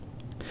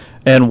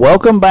And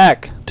welcome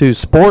back to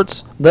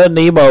Sports the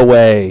Nemo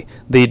Way,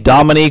 the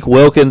Dominique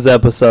Wilkins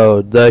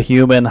episode, the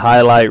human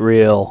highlight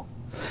reel.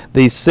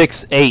 The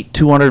 6'8",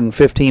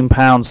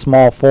 215-pound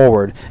small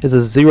forward is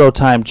a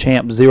zero-time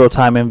champ,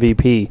 zero-time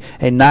MVP,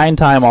 a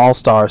 9-time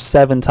All-Star,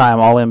 7-time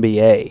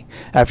All-NBA.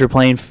 After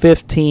playing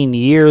 15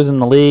 years in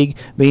the league,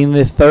 being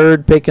the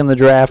third pick in the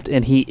draft,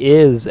 and he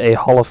is a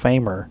Hall of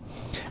Famer.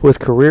 With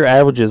career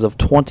averages of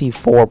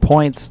 24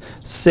 points,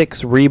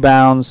 6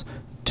 rebounds,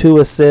 2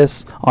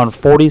 assists on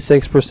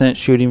 46%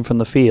 shooting from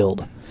the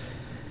field.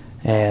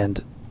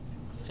 And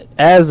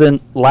as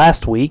in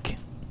last week,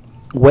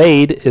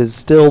 Wade is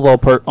still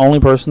the only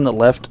person that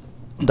left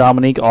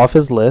Dominique off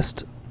his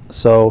list.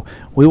 So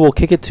we will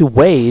kick it to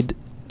Wade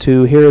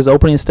to hear his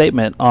opening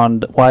statement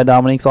on why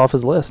Dominique's off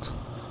his list.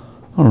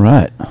 All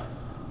right.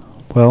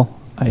 Well,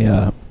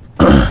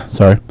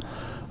 sorry.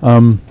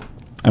 I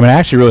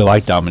actually really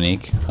like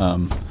Dominique.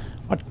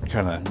 What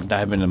kind of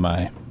dive into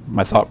my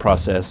thought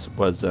process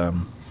was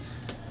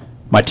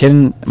my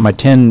 10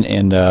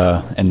 and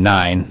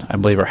 9, I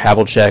believe, are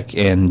Havlicek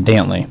and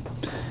Dantley.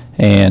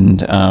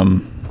 And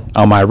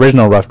on my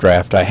original rough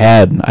draft, I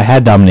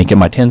had Dominique at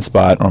my 10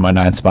 spot or my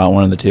 9 spot,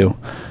 one of the two.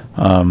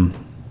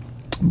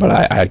 But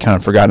I had kind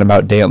of forgotten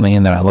about Dantley,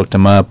 and then I looked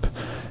him up.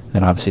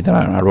 And obviously then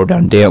I wrote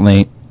down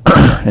Dantley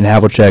and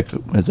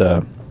Havlicek is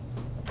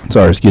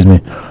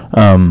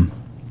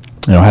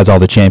has all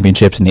the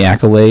championships and the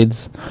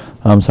accolades.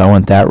 So I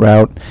went that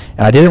route.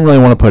 And I didn't really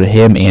want to put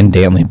him and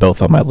Dantley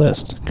both on my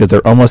list because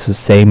they're almost the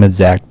same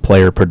exact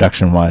player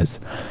production-wise.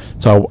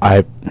 So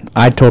I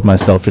told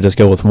myself to just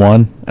go with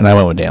one, and I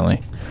went with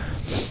Dantley.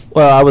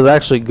 Well, I was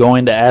actually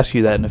going to ask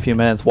you that in a few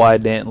minutes, why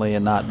Dantley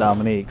and not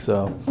Dominique.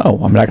 So. Oh,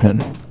 I'm not going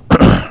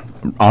to.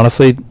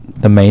 Honestly,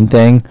 the main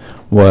thing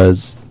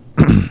was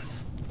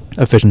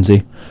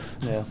efficiency.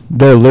 Yeah.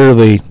 They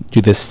literally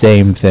do the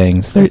same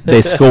things.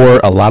 They score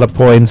a lot of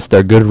points.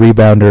 They're good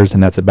rebounders,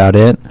 and that's about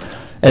it.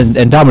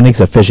 And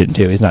Dominique's efficient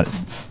too. He's not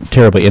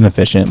terribly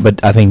inefficient,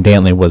 but I think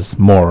Dantley was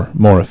more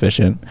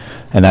efficient,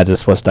 and that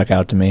just what stuck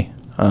out to me.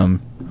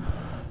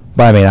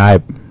 But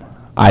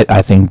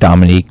I think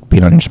Dominique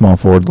being on your small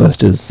forward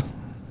list is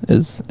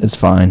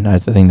fine. I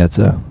think that's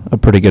a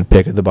pretty good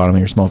pick at the bottom of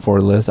your small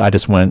forward list. I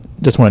just went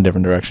a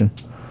different direction.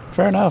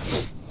 Fair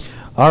enough.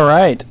 All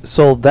right,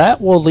 so that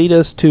will lead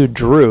us to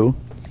Drew,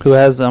 who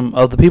has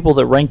of the people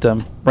that ranked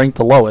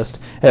the lowest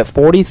at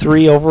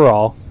 43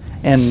 overall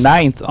and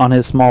 9th on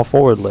his small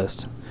forward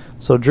list.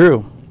 So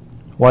Drew,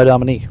 why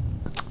Dominique?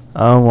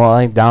 Well,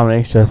 I think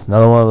Dominique's just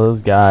another one of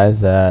those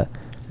guys that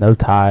no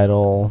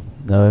title,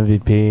 no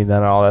MVP,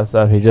 none of all that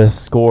stuff. He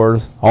just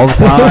scores all the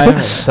time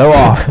and so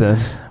often.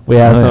 We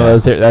have some of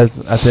those here. That's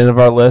at the end of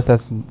our list.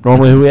 That's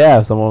normally who we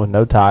have. Someone with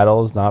no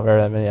titles, not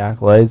very that many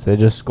accolades. They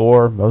just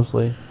score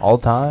mostly all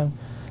the time,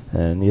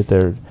 and get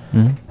their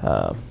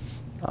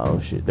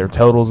their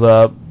totals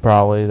up.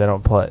 Probably they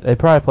don't play. They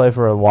probably play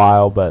for a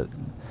while, but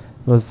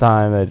most of the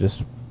time they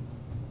just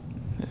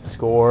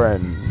score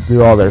and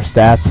do all their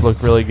stats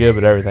look really good,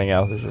 but everything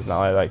else is just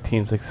not like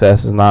team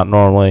success is not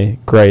normally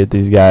great at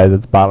these guys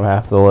at the bottom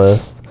half of the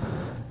list,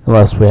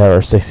 unless we have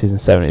our 60s and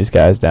 70s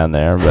guys down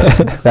there.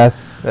 But that's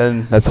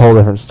a whole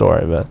different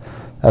story. But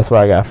that's what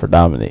I got for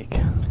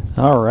Dominique.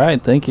 All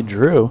right, thank you,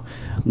 Drew.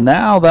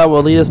 Now that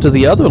will lead us to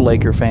the other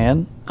Laker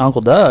fan,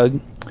 Uncle Doug,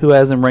 who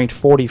has him ranked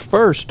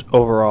 41st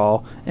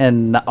overall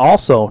and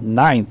also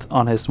 9th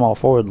on his small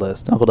forward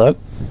list. Uncle Doug?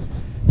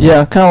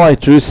 Yeah, kind of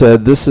like Drew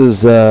said, this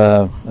is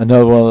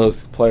another one of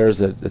those players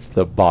that it's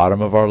the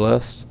bottom of our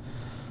list.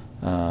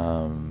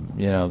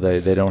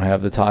 They don't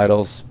have the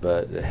titles,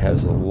 but it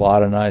has a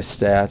lot of nice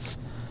stats.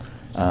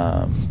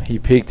 He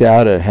peaked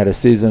out and had a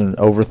season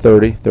over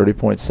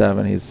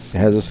 30.7. He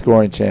has a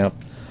scoring champ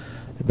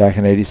back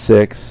in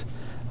 '86.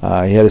 He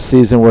had a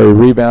season where he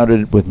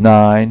rebounded with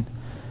 9.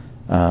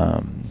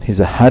 He's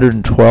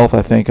 112th,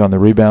 I think, on the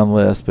rebound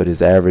list, but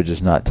his average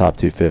is not top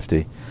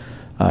 250.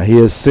 He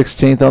is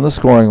 16th on the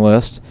scoring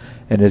list,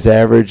 and his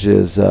average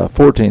is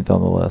 14th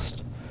on the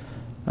list.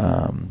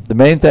 The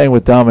main thing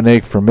with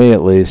Dominique, for me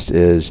at least,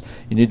 is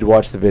you need to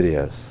watch the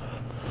videos.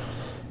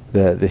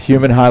 The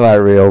human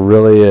highlight reel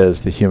really is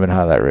the human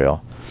highlight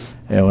reel.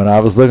 And when I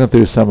was looking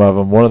through some of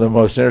them, one of the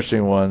most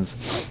interesting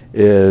ones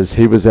is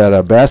he was at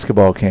a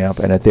basketball camp,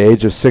 and at the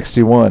age of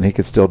 61, he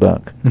could still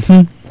dunk.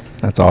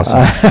 That's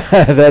awesome.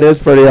 That is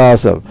pretty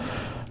awesome.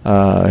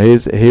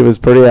 He was a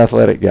pretty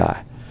athletic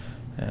guy.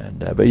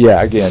 But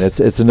yeah, again,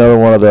 it's another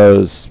one of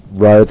those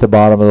right at the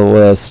bottom of the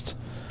list.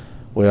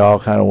 We all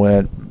kind of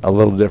went a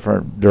little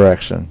different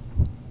direction.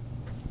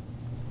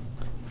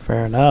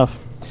 Fair enough.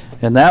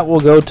 And that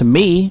will go to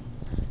me,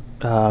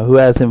 who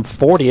has him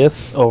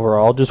 40th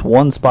overall, just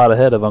one spot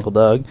ahead of Uncle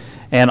Doug,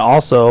 and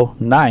also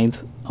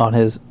 9th on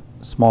his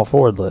small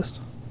forward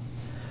list.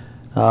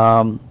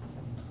 Well,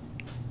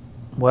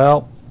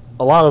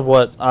 a lot of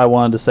what I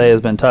wanted to say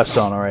has been touched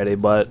on already,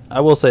 but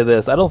I will say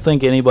this. I don't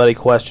think anybody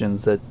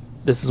questions that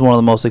this is one of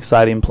the most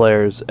exciting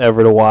players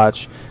ever to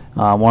watch,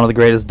 one of the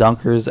greatest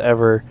dunkers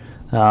ever,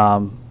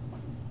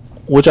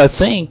 which I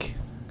think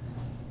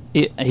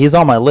he's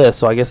on my list,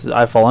 so I guess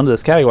I fall into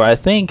this category. I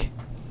think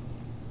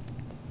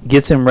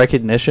gets him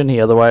recognition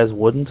he otherwise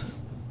wouldn't,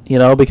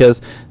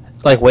 because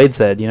like Wade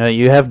said,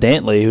 you have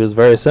Dantley, who's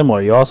very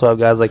similar. You also have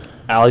guys like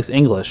Alex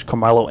English,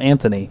 Carmelo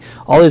Anthony.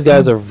 All these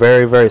guys are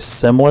very, very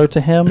similar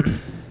to him,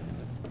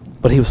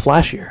 but he was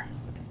flashier.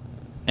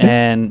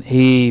 And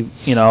he,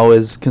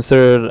 is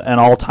considered an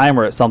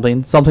all-timer at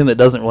something that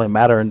doesn't really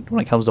matter when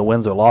it comes to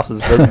wins or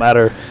losses. It doesn't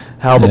matter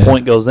how the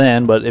point goes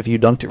in, but if you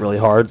dunked it really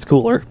hard, it's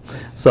cooler.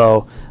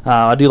 So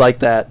I do like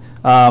that.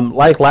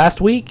 Like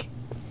last week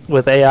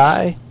with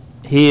AI,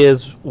 he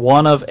is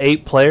one of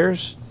 8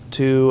 players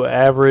to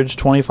average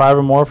 25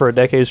 or more for a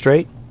decade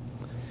straight.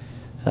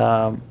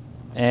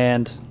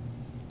 And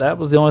that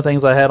was the only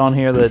things I had on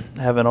here that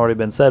haven't already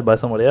been said by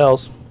somebody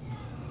else.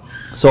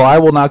 So I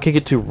will now kick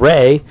it to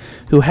Ray,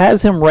 who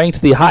has him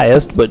ranked the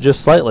highest, but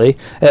just slightly,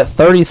 at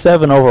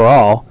 37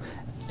 overall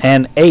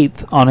and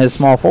 8th on his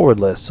small forward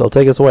list. So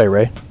take us away,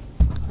 Ray.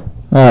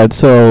 All right,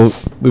 so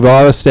we've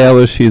all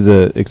established he's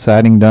an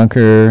exciting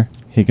dunker.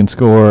 He can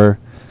score.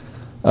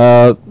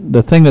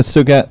 The thing that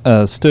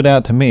stood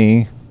out to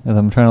me, as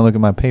I'm trying to look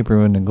at my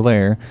paper in the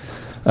glare,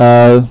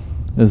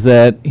 is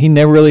that he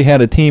never really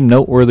had a team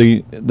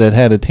noteworthy that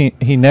had a team.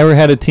 He never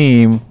had a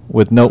team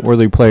with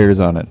noteworthy players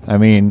on it. I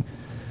mean,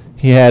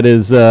 he had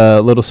his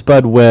little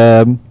Spud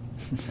Webb.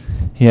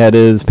 He had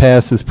his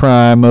past his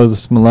prime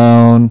Moses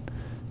Malone,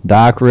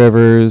 Doc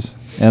Rivers,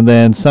 and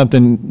then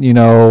something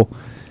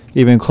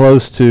even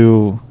close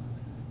to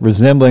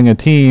resembling a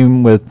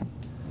team with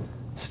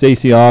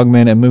Stacey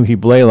Augmon and Mookie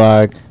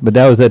Blaylock, but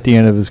that was at the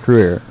end of his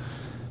career.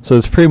 So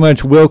it's pretty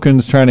much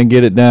Wilkins trying to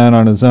get it down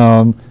on his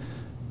own,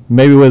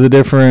 maybe with a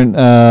different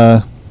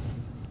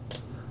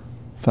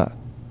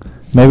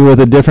maybe with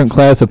a different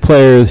class of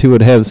players who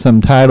would have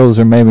some titles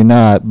or maybe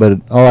not, but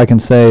all I can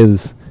say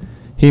is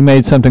he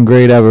made something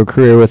great out of a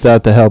career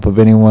without the help of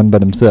anyone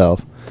but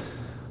himself.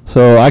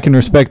 So I can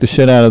respect the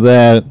shit out of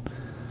that,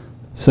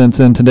 since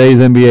in today's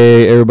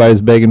NBA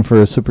everybody's begging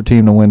for a super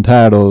team to win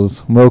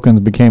titles. Wilkins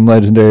became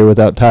legendary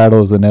without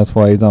titles, and that's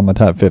why he's on my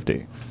top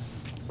 50.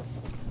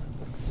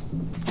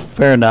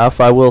 Fair enough.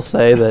 I will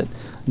say that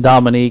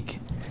Dominique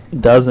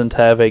doesn't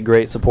have a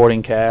great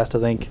supporting cast. I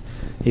think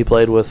he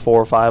played with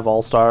 4 or 5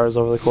 All-Stars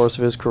over the course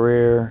of his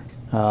career.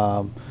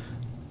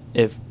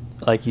 If,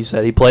 like you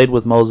said, he played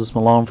with Moses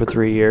Malone for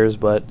 3 years,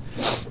 but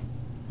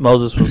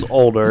Moses was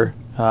older.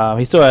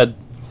 He still had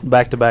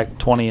back-to-back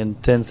 20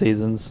 and 10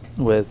 seasons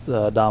with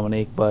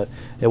Dominique, but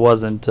it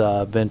wasn't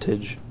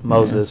vintage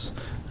Moses.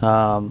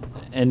 And,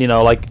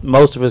 like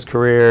most of his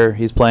career,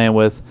 he's playing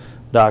with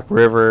Doc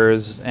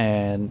Rivers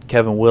and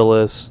Kevin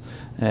Willis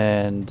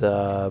and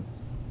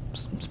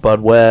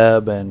Spud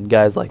Webb and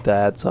guys like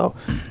that. So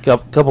a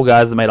couple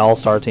guys that made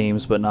all-star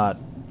teams, but no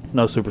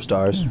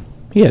superstars.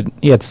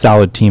 He had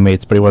solid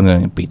teammates, but he wasn't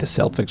going to beat the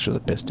Celtics or the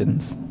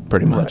Pistons,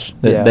 pretty much.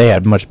 Yeah. They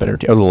had much better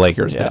or the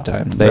Lakers at that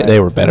time. They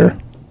were better,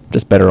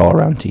 just better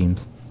all-around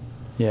teams.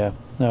 Yeah.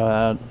 No,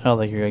 I don't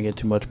think you're going to get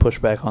too much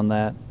pushback on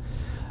that.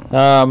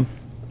 All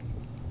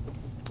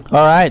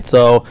right,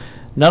 so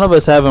none of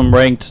us have him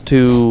ranked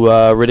too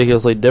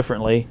ridiculously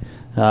differently,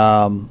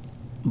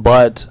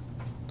 but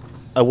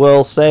I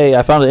will say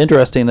I found it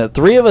interesting that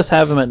 3 of us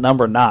have him at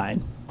number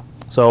 9,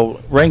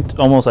 so ranked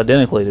almost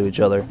identically to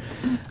each other,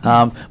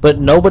 but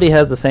nobody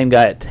has the same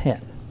guy at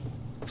 10.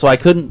 So I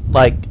couldn't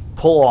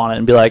pull on it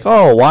and be like,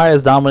 oh, why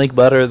is Dominique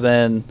better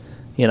than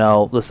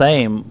the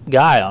same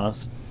guy on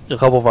a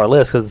couple of our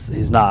lists, because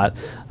he's not.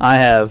 I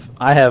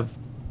have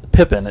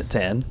Pippen at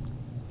 10.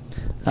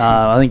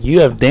 I think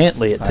you have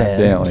Dantley at 10.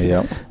 Dantley,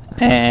 yep.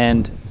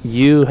 And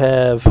you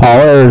have Paul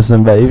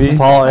Arizin, baby.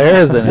 Paul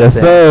Arizin. Yes,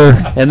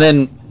 sir. And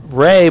then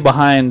Ray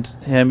behind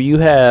him, you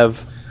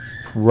have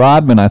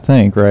Rodman, I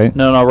think, right?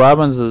 no.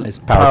 Rodman's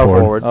a power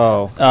forward.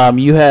 Oh.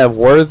 You have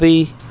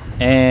Worthy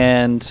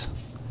and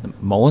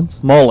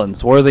Mullins?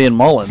 Worthy and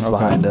Mullins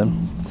behind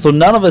him. So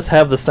none of us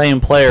have the same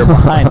player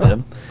behind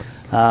him.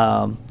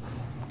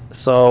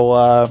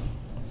 So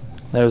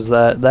there's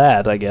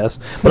that, I guess.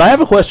 But I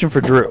have a question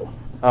for Drew.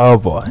 Oh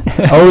boy.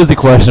 Always a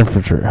question for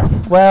Drew.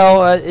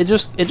 Well, it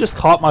just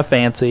caught my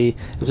fancy.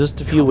 It was just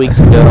a few weeks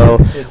ago.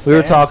 We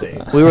were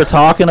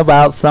talking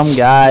about some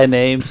guy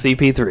named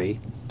CP3,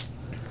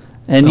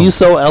 and you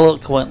so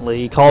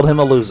eloquently called him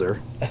a loser.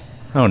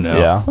 Oh no.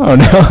 Yeah. Oh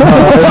no.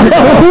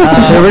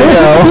 Here we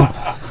go.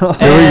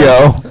 Here we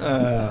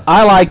go.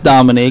 I like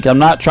Dominique. I'm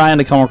not trying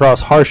to come across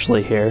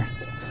harshly here,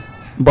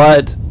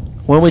 but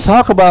when we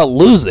talk about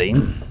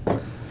losing,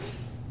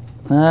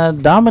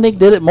 Dominique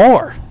did it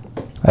more.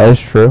 That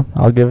is true.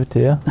 I'll give it to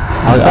you.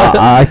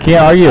 I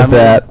can't argue with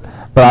that.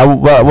 But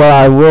what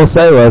I will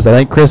say was I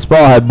think Chris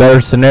Paul had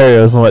better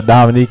scenarios than what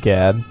Dominique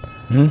had.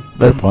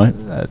 Good point.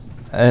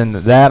 And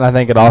that, I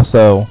think it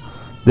also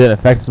didn't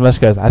affect as much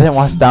because I didn't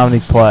watch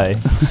Dominique play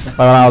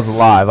when I was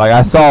alive.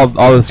 I saw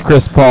all this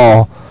Chris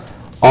Paul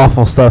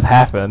awful stuff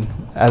happen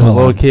as a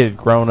little kid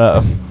growing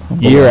up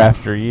year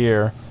after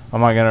year. I'm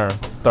not going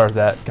to start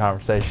that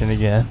conversation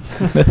again.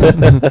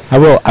 I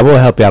will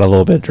help you out a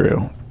little bit,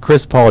 Drew.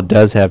 Chris Paul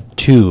does have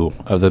 2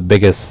 of the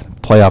biggest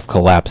playoff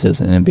collapses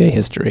in NBA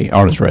history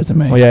on his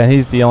resume. Well, yeah, and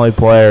he's the only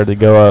player to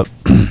go up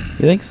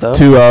You think so?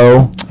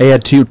 2-0. He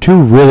had two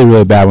really,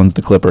 really bad ones,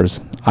 the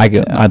Clippers.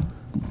 Well,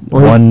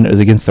 One is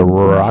against the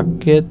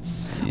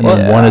Rockets, and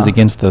one is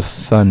against the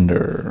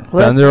Thunder.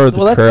 Well, Thunder or the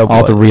that's- Trail I'll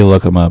have to Blazers.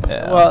 relook them up.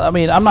 Yeah. Well, I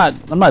mean, I'm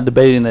not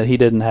debating that he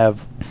didn't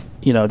have,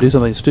 do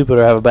something stupid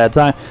or have a bad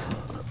time,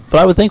 but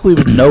I would think we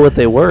would know what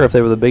they were if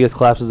they were the biggest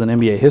collapses in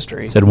NBA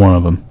history. Said one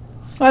of them.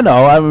 I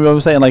know.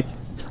 I'm saying like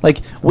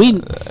we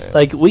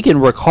can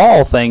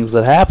recall things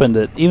that happened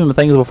that even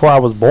things before I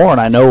was born.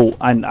 I know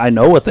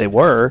what they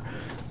were.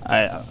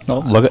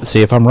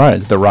 See if I'm right.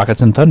 The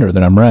Rockets and Thunder.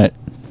 Then I'm right.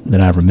 Then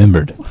I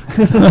remembered.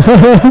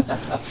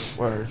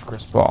 Where's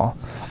Chris Paul?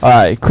 All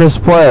right, Chris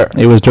Paul.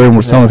 It was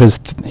during some of his.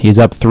 He's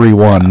up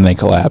 3-1 and they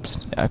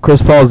collapsed. Yeah,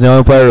 Chris Paul is the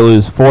only player to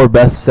lose 4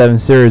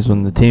 best-of-7 series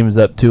when the team is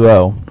up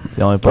 2-0. He's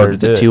the only player Or to is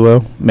do it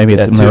it. 2-0? Maybe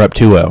it's Yeah, when they're up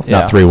 2-0, Yeah.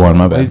 not 3-1.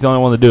 My bad. He's the only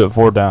one to do it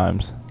 4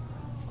 times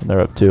when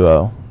they're up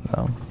 2-0.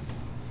 So,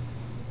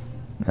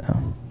 yeah.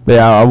 But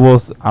yeah,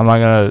 I'm not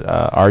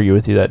gonna argue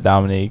with you that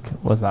Dominique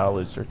was not a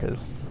loser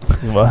because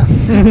he was.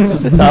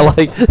 Not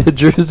like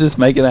Drew's just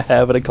making a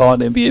habit of calling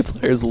NBA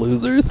players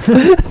losers.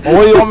 What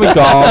do you want me to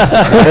call them?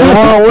 They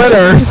weren't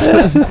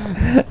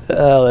winners.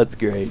 Oh, that's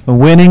great.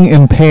 Winning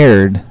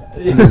impaired.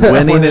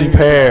 Winning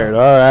impaired. All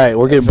right,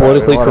 we're getting That's right,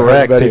 politically we wanna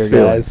correct hurt here,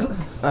 everybody's guys.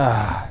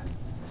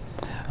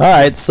 All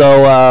right,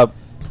 so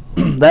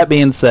that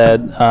being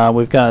said,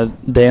 we've kind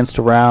of danced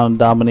around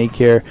Dominique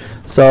here.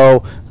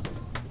 So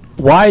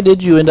why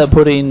did you end up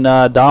putting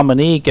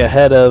Dominique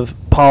ahead of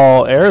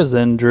Paul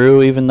Arizin,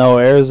 Drew, even though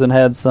Arizin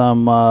had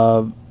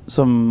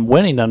some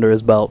winning under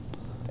his belt?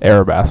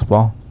 Era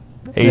basketball.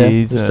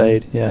 80s. just and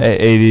 80, yeah.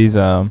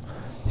 80s.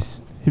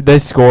 They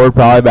scored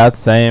probably about the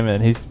same,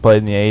 and he's played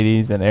in the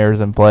 80s, and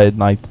Arizin played in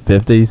like the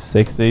 50s,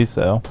 60s.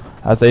 So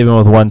I'd say even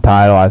with one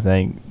title, I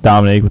think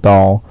Dominique, with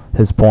all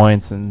his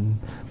points and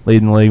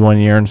leading the league one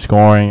year in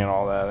scoring and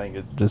all that, I think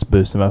it just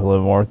boosted him up a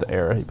little more with the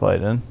era he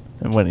played in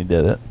and when he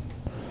did it.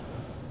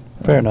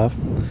 Fair enough.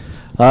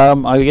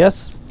 I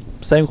guess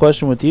same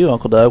question with you,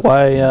 Uncle Doug.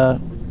 Why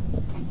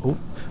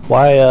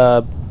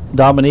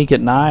Dominique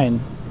at 9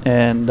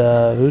 and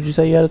who'd you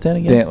say you had at 10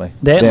 again? Dantley.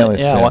 Dantley.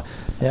 Dantley's Yeah. 10.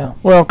 Yeah.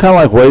 Well, kind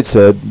of like Wade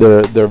said,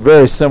 they're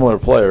very similar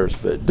players,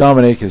 but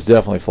Dominique is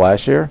definitely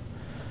flashier.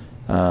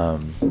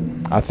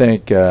 I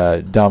think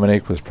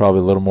Dominique was probably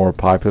a little more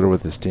popular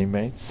with his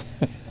teammates.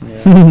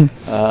 Just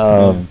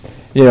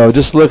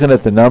looking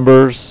at the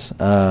numbers,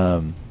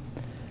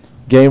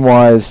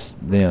 game-wise,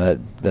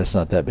 that's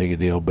not that big a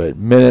deal. But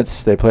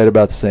minutes, they played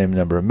about the same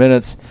number of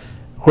minutes.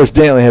 Of course,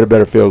 Dantley had a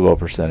better field goal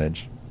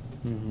percentage,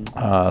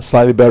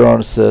 slightly better on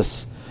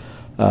assists.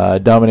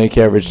 Dominique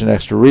averaged an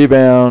extra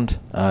rebound.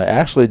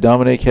 Actually,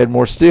 Dominique had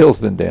more steals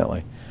than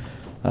Dantley.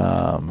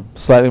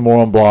 Slightly more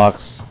on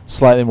blocks,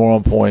 slightly more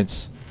on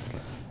points,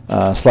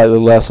 slightly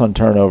less on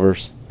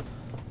turnovers.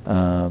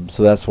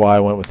 So that's why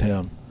I went with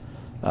him.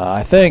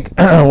 I think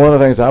one of the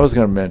things I was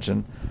going to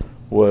mention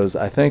was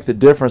I think the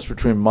difference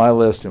between my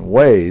list and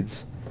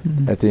Wade's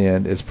at the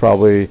end is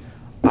probably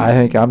I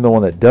think I'm the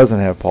one that doesn't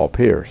have Paul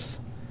Pierce.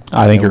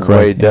 I think And you're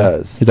correct. Wade yeah.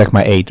 does. He's like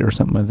my 8 or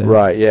something like that.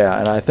 Right, yeah,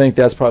 and I think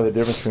that's probably the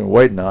difference between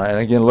Wade and I. And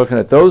again, looking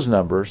at those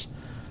numbers,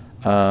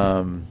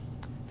 field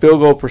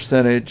goal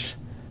percentage,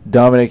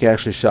 Dominic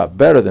actually shot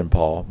better than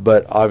Paul,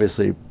 but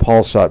obviously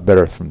Paul shot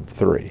better from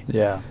 3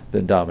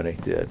 than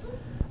Dominic did.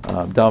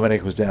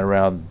 Dominic was down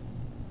around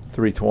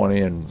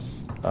 320,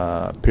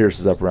 and Pierce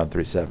is up around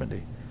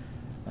 370.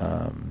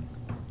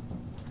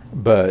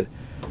 But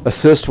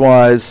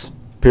assist-wise,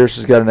 Pierce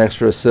has got an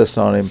extra assist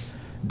on him.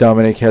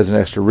 Dominic has an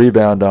extra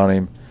rebound on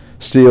him.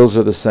 Steals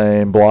are the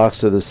same.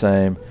 Blocks are the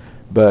same.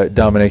 But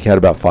Dominic had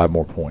about 5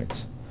 more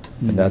points.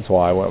 And that's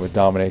why I went with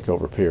Dominic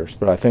over Pierce.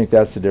 But I think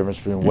that's the difference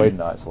between Wade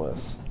and I's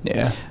list.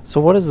 Yeah.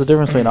 So what is the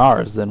difference between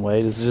ours then,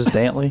 Wade? Is it just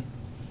Dantley?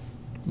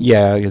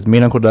 Yeah, because me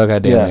and Uncle Doug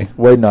had Dantley. Yeah,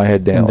 Wade and I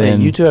had And Dantley.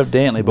 then You two have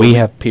Dantley, but we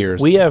have Pierce.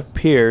 We have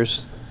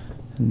Pierce,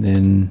 And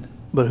then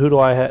but who do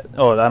I have?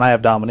 Oh, and I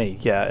have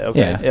Dominique. Yeah. Okay.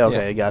 Yeah, Yeah,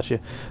 okay. Got you.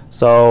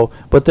 So,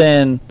 but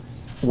then,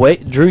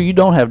 wait, Drew, you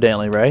don't have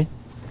Dantley, right?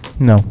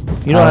 No.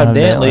 You don't have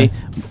Dantley,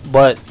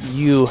 but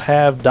you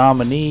have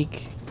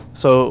Dominique.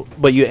 So,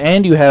 but you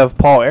have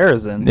Paul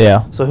Arizin.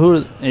 Yeah.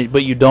 So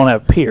but you don't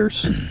have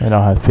Pierce. They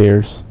don't have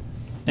Pierce.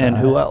 And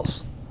who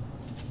else?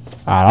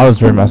 I'll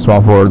just read my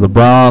small forward.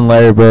 LeBron,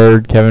 Larry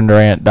Bird, Kevin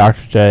Durant,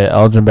 Dr. J,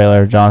 Elgin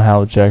Baylor, John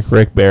Havlicek,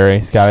 Rick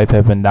Barry, Scottie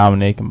Pippen,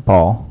 Dominique, and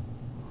Paul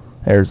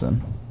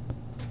Arizin.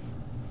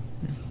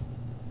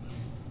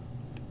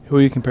 who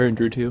are you comparing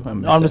Drew to?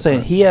 I'm just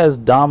saying he has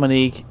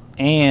Dominique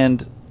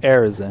and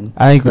Arizin.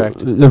 I think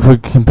Correct. if we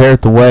compare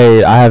it to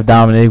Wade, I have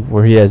Dominique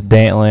where he has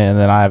Dantley, and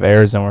then I have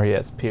Arizin where he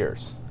has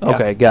Pierce.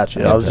 Okay,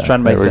 gotcha. Yeah, I was just trying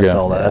to make there we sense of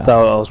go. all that. Yeah. That's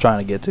how I was trying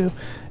to get to.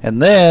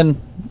 And then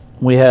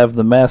we have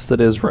the mess that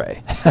is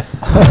Ray.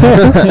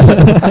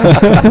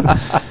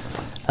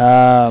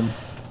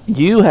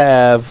 You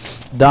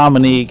have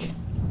Dominique,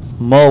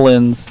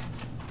 Mullins,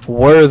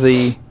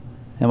 Worthy.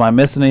 Am I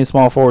missing any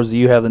small forwards that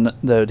you have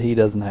that he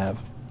doesn't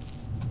have?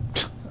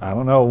 I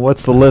don't know.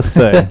 What's the list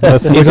say?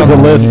 Let's look at the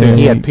list here.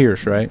 He had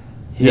Pierce, right?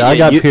 Yeah, I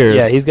got Pierce.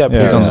 Yeah, he's got Yeah.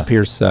 Pierce. He's on the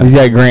Pierce side. He's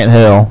got Grant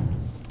Hill.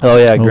 Oh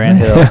yeah, Grant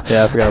man. Hill.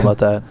 Yeah, I forgot about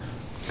that.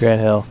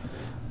 Grant Hill.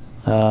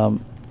 But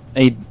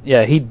he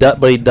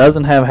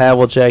doesn't have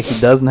Havlicek.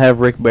 He doesn't have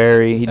Rick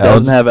Barry. He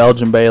doesn't have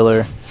Elgin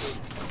Baylor.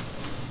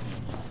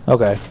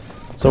 Okay,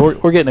 so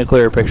we're getting a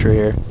clearer picture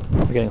here.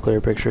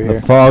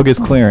 The fog is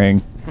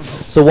clearing.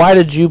 So why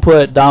did you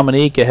put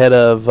Dominique ahead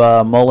of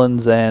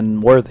Mullins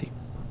and Worthy?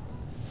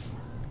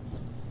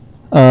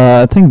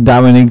 I think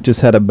Dominique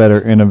just had a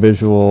better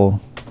individual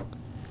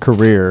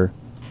career,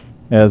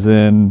 as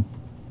in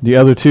the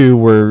other two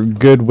were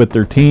good with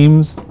their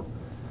teams,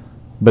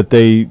 but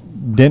they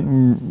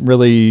didn't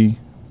really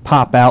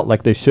pop out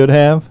like they should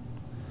have.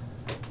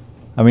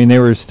 I mean, they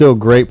were still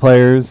great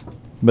players,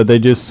 but they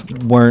just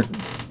weren't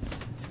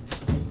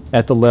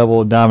at the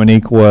level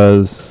Dominique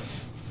was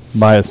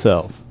by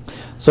himself.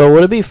 So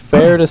would it be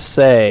fair to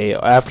say,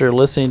 after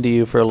listening to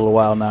you for a little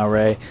while now,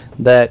 Ray,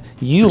 that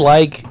you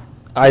like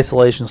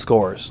isolation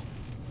scores?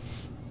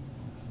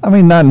 I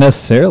mean, not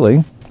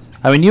necessarily.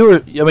 I mean,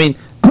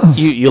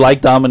 you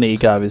like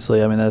Dominique,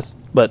 obviously. I mean,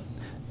 but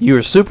you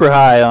were super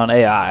high on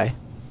AI,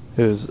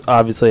 who's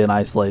obviously an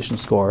isolation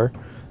scorer.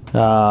 Who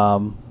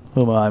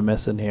am I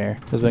missing here?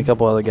 There's been a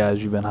couple other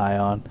guys you've been high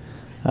on.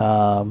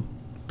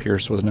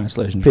 Pierce was an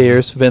isolation.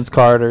 Pierce, Vince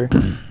Carter.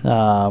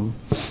 I'm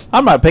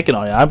not picking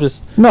on you. I'm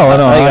just No, I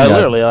don't. I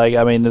literally like.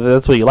 I mean, if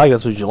that's what you like.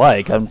 That's what you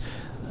like.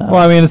 Well,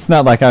 I mean, it's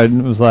not like I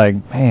was like,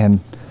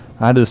 man,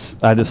 I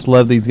just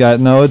love these guys.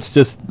 No, it's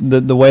just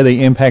the way they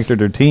impacted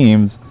their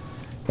teams,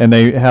 and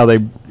how they,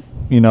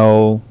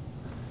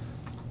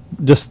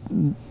 just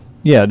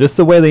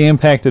the way they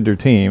impacted their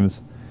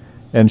teams,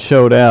 and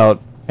showed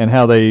out, and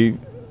how they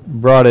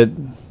brought it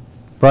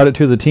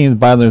to the teams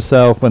by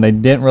themselves when they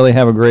didn't really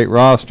have a great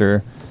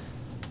roster,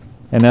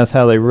 and that's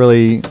how they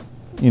really,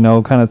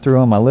 kind of threw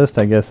on my list.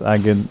 I guess I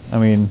could. I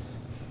mean.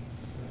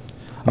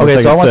 Okay,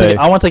 so I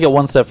want to take it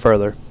one step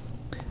further.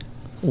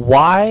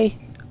 Why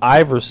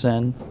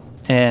Iverson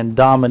and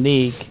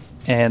Dominique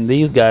and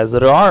these guys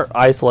that are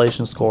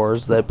isolation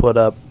scorers that put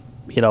up,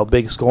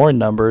 big scoring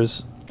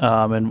numbers,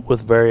 and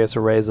with various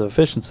arrays of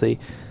efficiency,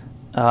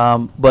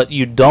 but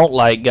you don't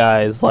like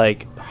guys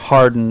like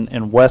Harden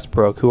and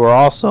Westbrook who are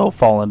also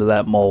fall into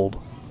that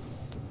mold?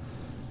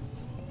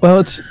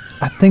 Well,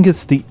 I think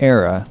it's the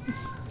era,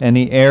 and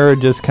the era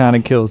just kind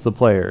of kills the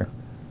player.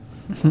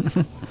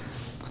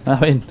 I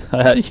mean,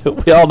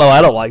 we all know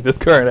I don't like this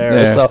current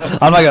era, so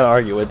I'm not going to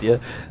argue with you.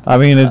 I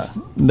mean, I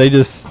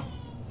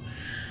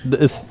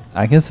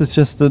guess it's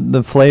just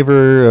the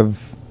flavor of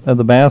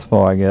the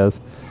basketball, I guess.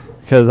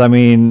 Because, I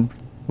mean,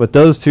 with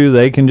those two,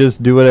 they can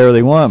just do whatever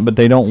they want, but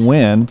they don't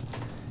win.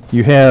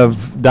 You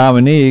have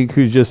Dominique,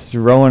 who's just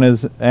throwing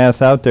his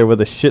ass out there with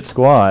a shit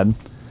squad,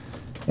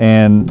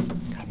 and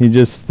he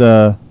just,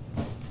 I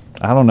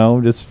don't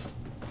know, just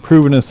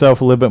proving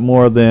himself a little bit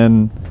more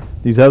than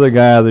these other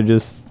guys are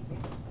just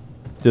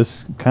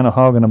kind of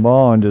hogging the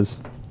ball and just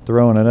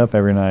throwing it up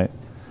every night.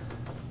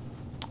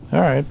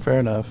 All right, fair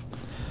enough.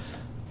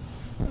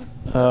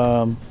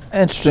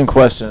 Interesting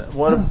question.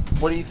 What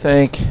do you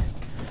think?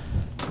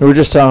 We were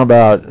just talking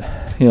about,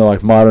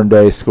 like modern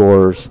day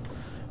scorers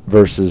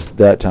versus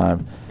that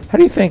time. How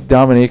do you think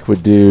Dominique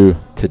would do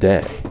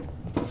today?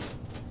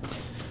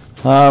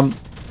 I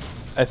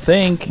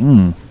think.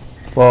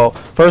 Well,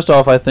 first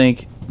off, I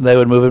think they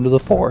would move him to the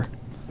 4.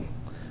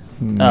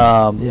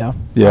 Yeah.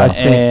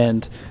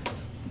 And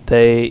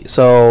I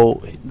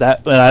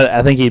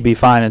think he'd be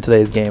fine in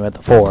today's game at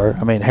the 4.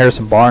 I mean,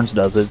 Harrison Barnes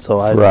does it, so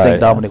I think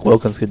Dominique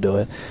Wilkins could do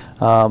it.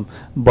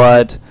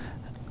 But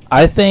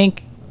I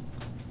think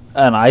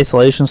an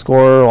isolation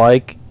scorer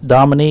like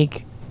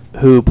Dominique,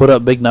 who put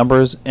up big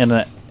numbers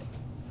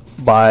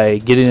by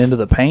getting into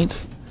the paint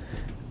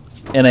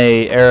in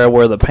a era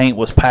where the paint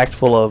was packed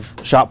full of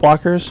shot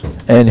blockers.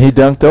 And he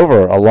dunked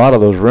over a lot of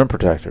those rim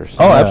protectors.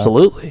 Oh,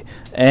 absolutely.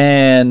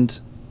 And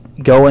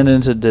going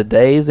into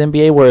today's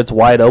NBA where it's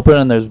wide open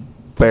and there's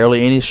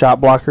barely any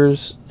shot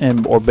blockers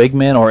or big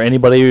men or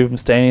anybody even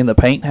standing in the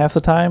paint half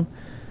the time,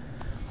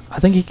 I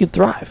think he could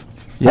thrive.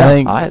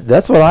 Yeah,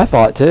 that's what I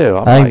thought too.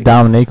 I think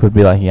Dominique would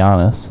be like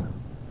Giannis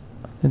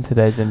in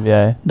today's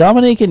NBA.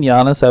 Dominique and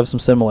Giannis have some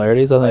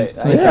similarities, I think.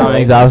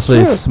 Dominique's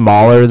obviously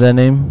smaller than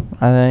him,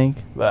 I think.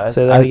 But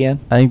Say that again?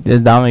 I think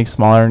is Dominique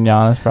smaller than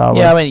Giannis,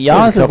 probably? Yeah, I mean,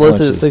 Giannis is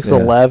listed at inches,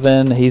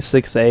 6'11". He's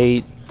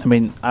 6'8". I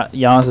mean,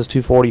 Giannis is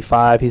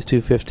 245. He's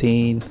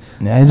 215.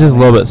 Yeah, he's just a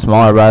little bit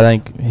smaller, but I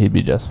think he'd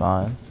be just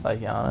fine, like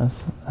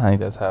Giannis. I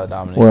think that's how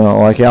Dominique. Well,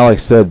 like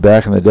Alex said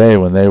back in the day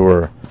when they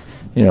were,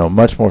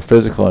 much more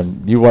physical,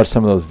 and you watch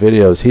some of those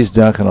videos, he's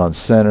dunking on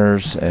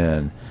centers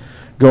and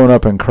going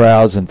up in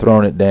crowds and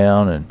throwing it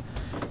down. And,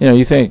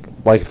 you think,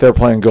 like, if they're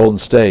playing Golden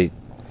State,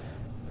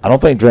 I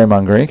don't think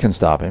Draymond Green can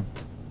stop him.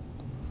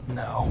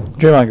 No.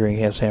 Draymond Green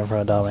can't stand in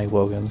front of Dominique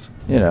Wilkins.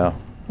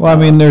 Well, I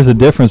mean, there's a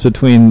difference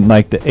between,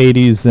 like, the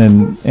 80s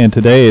and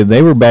today.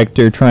 They were back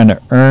there trying to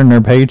earn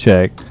their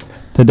paycheck.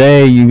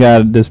 Today you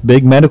got this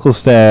big medical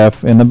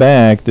staff in the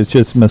back that's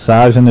just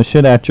massaging the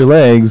shit out your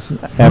legs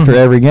after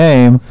every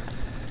game.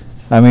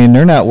 I mean,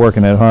 they're not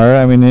working it hard.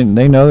 I mean,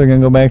 they know they're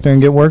going to go back there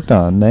and get worked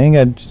on. They ain't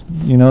got,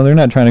 they're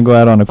not trying to go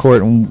out on the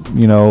court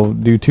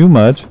and, do too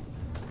much.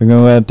 They're going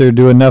to go out there,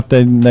 do enough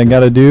they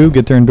got to do,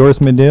 get their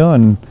endorsement deal,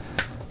 and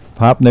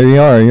pop, there you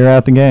are. You're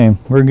out the game.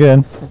 We're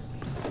good.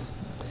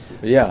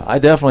 Yeah, I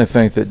definitely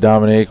think that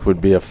Dominique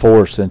would be a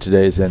force in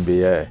today's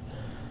NBA.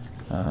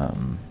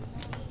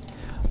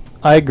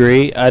 I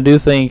agree. I do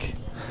think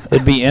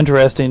it'd be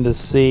interesting to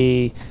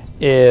see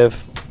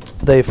if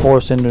they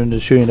forced him into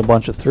shooting a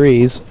bunch of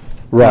threes.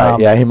 Right,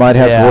 yeah, he might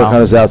have to work on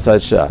his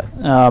outside shot.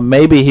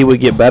 Maybe he would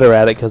get better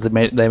at it because they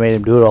made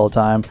him do it all the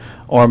time.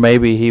 Or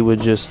maybe he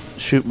would just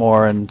shoot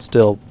more and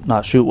still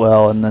not shoot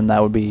well, and then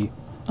that would be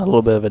a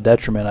little bit of a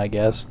detriment, I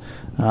guess.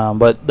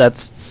 But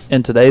that's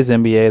in today's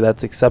NBA,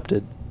 that's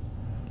accepted.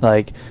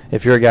 Like,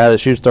 if you're a guy that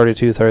shoots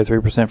 32,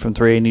 33% from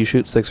three and you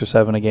shoot 6 or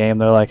 7 a game,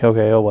 they're like,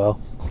 okay, oh well.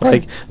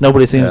 Like,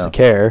 nobody seems to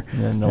care.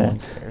 Yeah, no one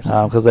cares.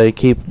 Because they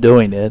keep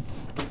doing it.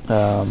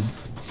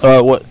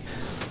 What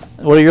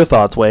are your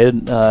thoughts,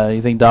 Wade?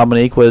 You think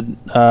Dominique would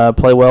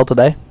play well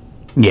today?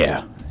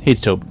 Yeah, he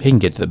can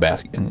get to the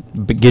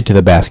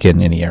basket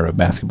in any era of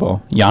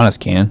basketball. Giannis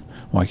can.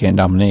 Why can't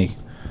Dominique?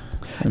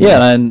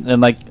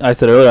 And like I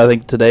said earlier, I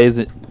think today's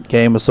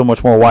game is so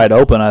much more wide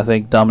open. I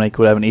think Dominique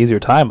would have an easier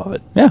time of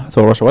it. Yeah, that's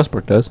what Russell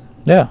Westbrook does.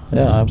 Yeah,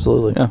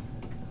 absolutely. Yeah.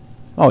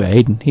 Oh yeah,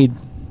 he'd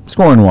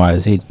scoring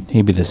wise, he'd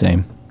be the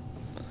same.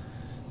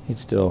 He'd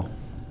still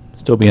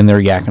be in there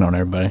yakking on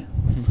everybody.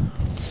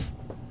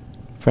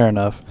 Fair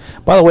enough.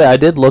 By the way, I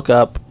did look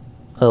up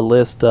a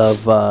list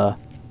of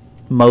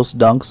most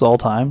dunks all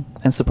time,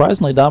 and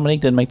surprisingly,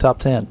 Dominique didn't make top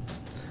 10.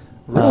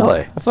 Really?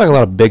 I feel like a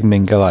lot of big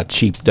men get a lot of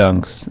cheap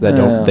dunks that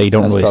they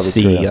don't that's really probably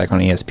see true. like on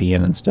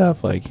ESPN and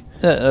stuff. Like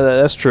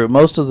That's true.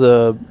 Most of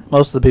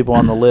the people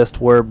on the list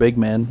were big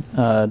men.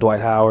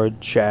 Dwight Howard,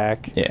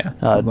 Shaq, yeah,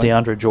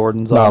 DeAndre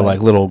Jordan's not on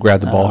like it. little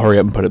grab the ball, hurry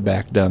up and put it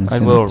back dunks.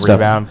 Like and little stuff.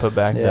 rebound, put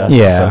back Yeah. down,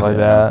 Yeah. stuff like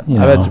that. You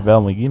I bet know.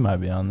 JaVale McGee might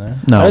be on there.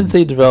 No, I didn't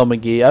see JaVale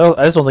McGee.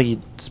 I just don't think he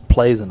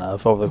plays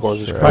enough over the course of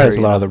his Sure. career. There's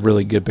a lot of the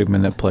really good big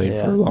men that played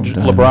Yeah. for a long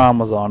time. LeBron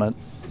was on it.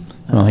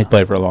 Well, he's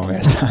played for a long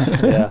ass time.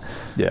 Yeah,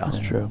 Yeah. that's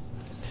true.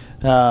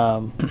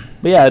 But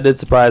yeah, it did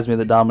surprise me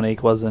that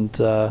Dominique wasn't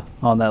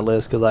on that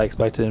list because I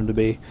expected him to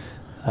be.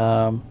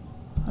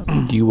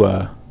 Do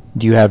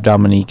you have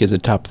Dominique as a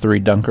top 3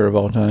 dunker of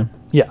all time?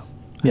 Yeah.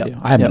 I do.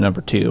 I have him at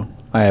number 2.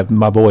 I have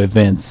my boy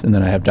Vince, and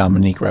then I have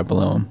Dominique right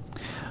below him.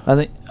 I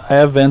think I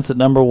have Vince at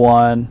number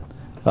 1.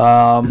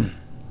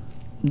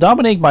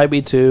 Dominique might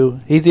be 2.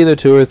 He's either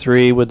 2 or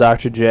 3 with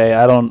Dr. J.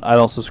 I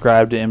don't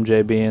subscribe to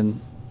MJ being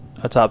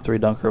a top 3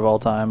 dunker of all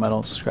time. I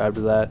don't subscribe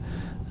to that.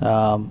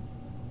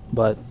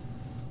 But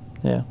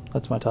yeah,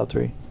 that's my top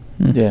 3.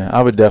 Yeah,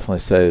 I would definitely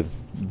say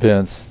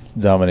Vince,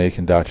 Dominique,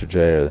 and Dr. J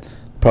are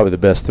probably the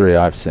best 3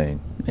 I've seen.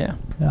 Yeah.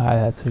 Yeah, I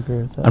had to agree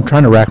with that. I'm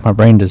trying to rack my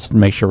brain to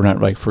make sure we're not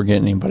like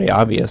forgetting anybody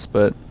obvious,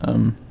 but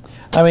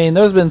I mean,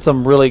 there's been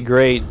some really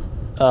great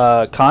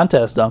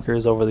contest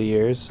dunkers over the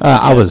years.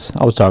 I was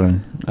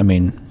talking. I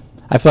mean,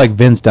 I feel like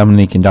Vince,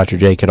 Dominique, and Dr.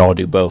 J could all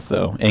do both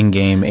though, in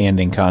game and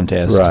in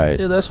contest. Right.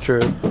 Yeah, that's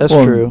true. That's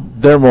Well, true.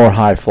 They're more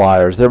high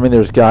flyers. I mean,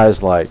 there's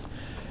guys like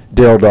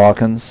Dale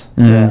Dawkins,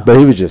 Yeah. but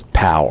he was just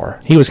power.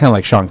 He was kind of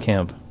like Sean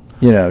Kemp.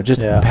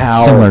 Just Yeah.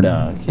 power Similar.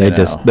 dunk.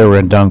 They were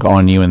a dunk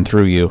on you and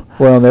through you.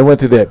 Well, and they went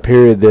through that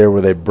period there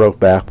where they broke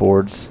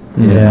backboards.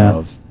 You Yeah.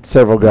 know,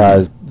 several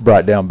guys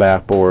brought down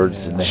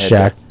backboards, and they Shaq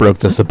had broke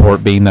the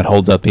support beam that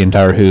holds up the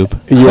entire hoop.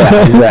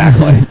 yeah,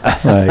 exactly.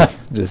 Like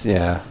just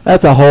yeah.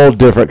 That's a whole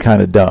different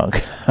kind of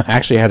dunk. I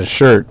actually had a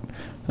shirt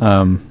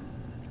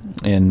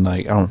in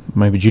like I don't know,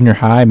 maybe junior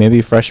high,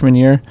 maybe freshman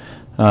year,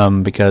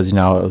 because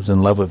I was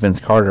in love with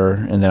Vince Carter,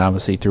 and then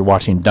obviously through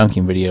watching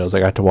dunking videos, I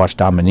got to watch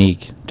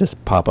Dominique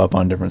just pop up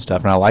on different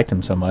stuff, and I liked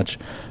him so much.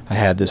 I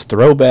had this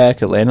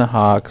throwback Atlanta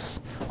Hawks,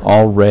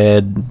 all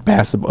red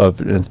basketball,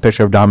 it's a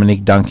picture of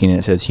Dominique dunking, and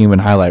it says "Human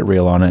Highlight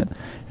Reel" on it,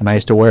 and I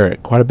used to wear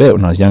it quite a bit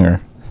when I was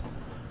younger.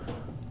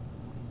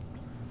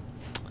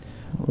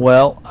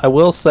 Well, I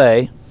will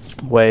say,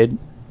 Wade,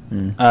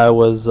 I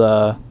was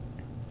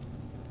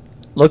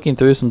looking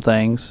through some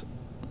things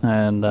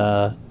and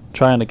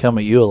trying to come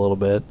at you a little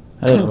bit.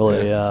 I didn't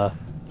really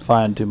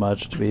find too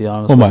much, to be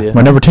honest with you.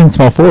 My number 10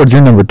 small forward,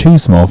 your number 2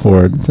 small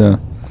forward, so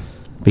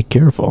be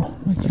careful.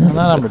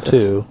 Not number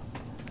 2.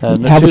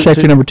 Havlicek's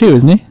your number 2,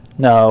 isn't he?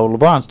 No,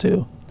 LeBron's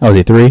 2. Oh, is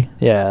he 3?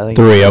 Yeah, I think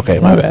 3, he's- okay,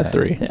 my bad,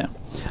 3. Yeah.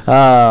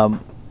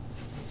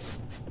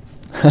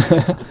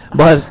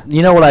 But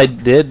you know what I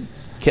did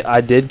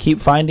keep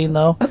finding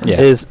though Yeah.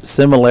 is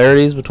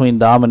similarities between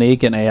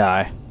Dominique and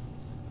AI.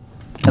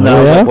 And then Oh,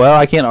 I was yeah? like, well,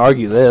 I can't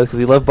argue this because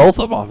he left both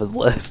of them off his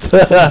list.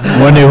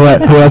 Wonder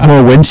who has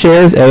more win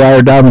shares, AI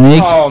or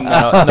Dominique? Oh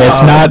no,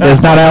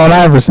 It's not Allen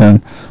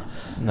Iverson.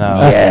 No.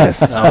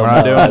 Yes. No, we're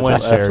not doing That's win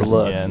what I have to shares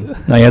look. again.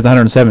 No, he has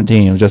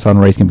 117. It was just on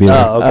Race Computer.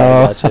 Oh,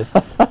 okay,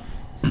 gotcha.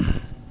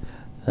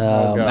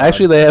 God.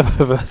 Actually, they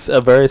have a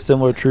very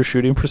similar true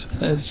shooting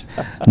percentage.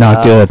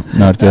 Not good.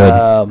 Not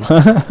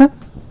good.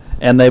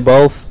 and they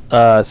both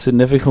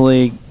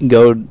significantly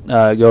go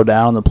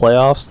down in the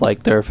playoffs.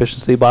 Like their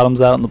efficiency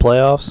bottoms out in the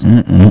playoffs.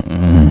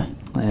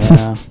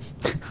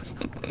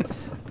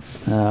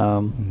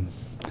 Yeah.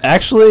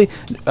 Actually,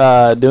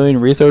 doing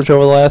research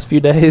over the last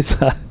few days,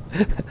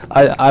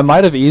 I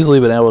might have easily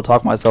been able to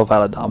talk myself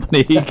out of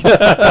Dominique.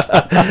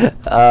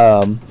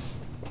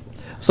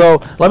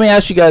 So let me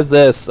ask you guys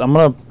this. I'm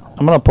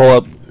gonna pull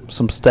up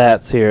some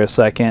stats here a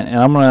second,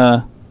 and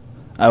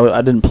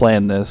I didn't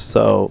plan this,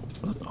 so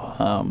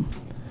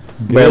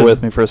bear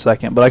with me for a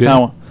second. But I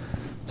kind of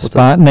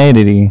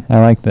Spontaneity.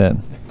 I like that.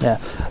 yeah.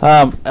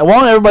 I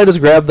want everybody just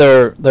grab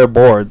their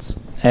boards,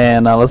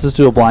 and let's just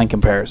do a blind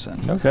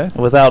comparison. Okay.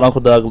 Without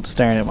Uncle Doug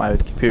staring at my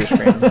computer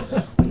screen.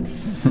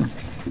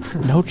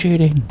 No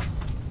cheating.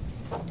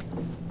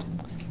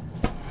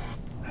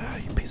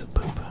 You piece of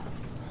poop.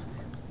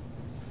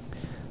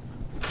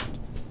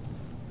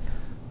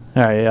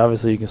 All right.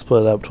 Obviously, you can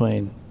split it up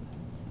between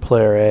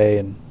player A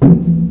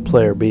and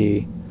player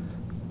B.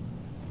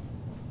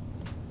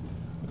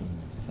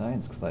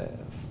 Science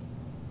class.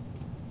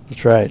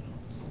 That's right.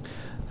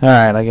 All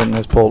right. I get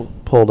this pulled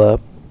up.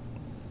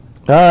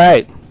 All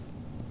right.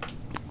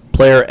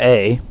 Player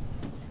A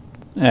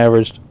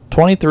averaged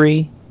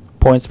 23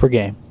 points per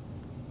game.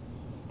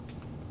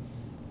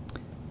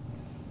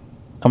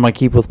 I'm going to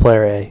keep with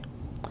player A.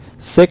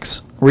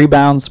 6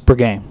 rebounds per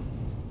game.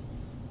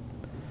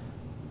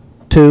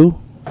 2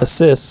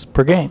 assists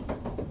per game.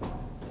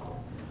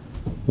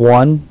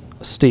 1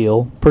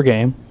 steal per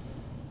game.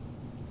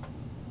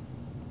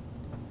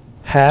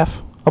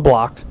 Half a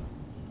block.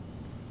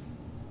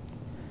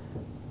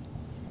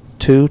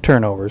 2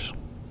 turnovers.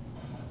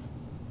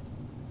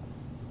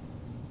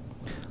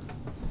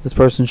 This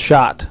person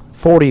shot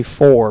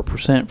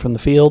 44% from the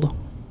field.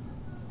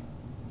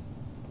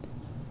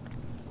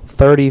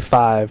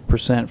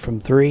 35%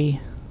 from 3,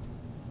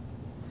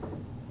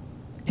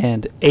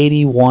 and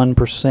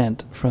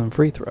 81% from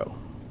free throw.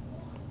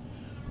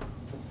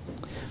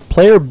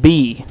 Player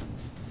B,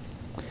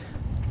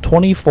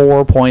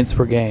 24 points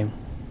per game,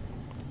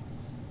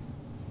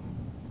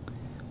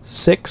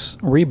 6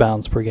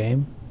 rebounds per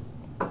game,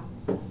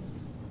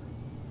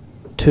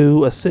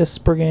 2 assists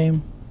per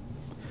game,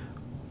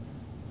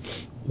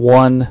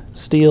 1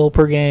 steal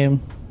per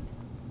game,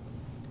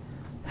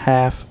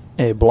 half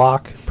a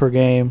block per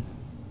game,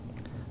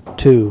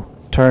 2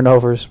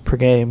 turnovers per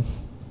game.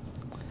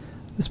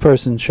 This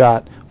person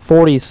shot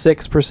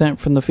 46%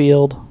 from the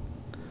field,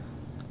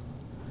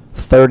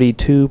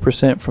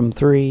 32% from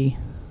 3,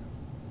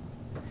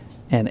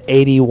 and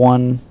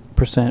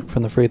 81%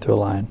 from the free throw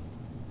line.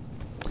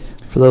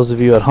 For those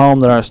of you at home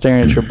that aren't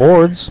staring at your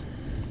boards,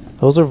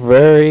 those are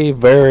very,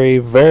 very,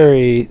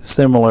 very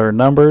similar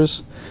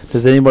numbers.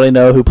 Does anybody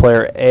know who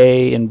player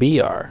A and B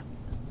are?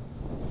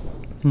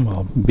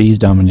 Well, B's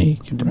Dominique.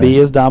 B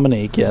is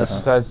Dominique, yes.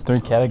 Besides 3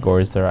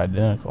 categories, they're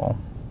identical.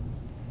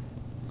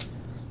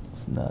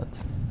 It's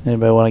nuts.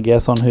 Anybody want to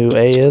guess on who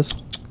A is?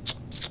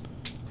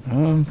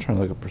 I'm trying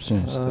to look at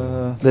percentage.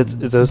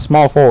 It's a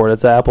small forward.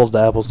 It's apples to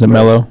apples. Is it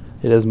Melo?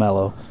 It is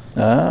Melo.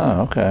 Ah,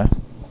 okay.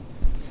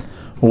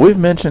 Well, we've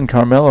mentioned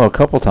Carmelo a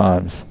couple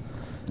times.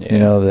 Yeah. You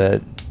know,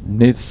 that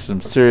needs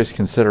some serious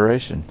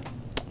consideration.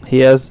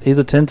 He's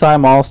a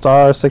 10-time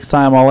All-Star,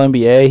 6-time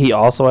All-NBA. He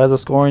also has a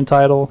scoring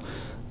title.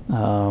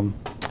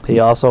 He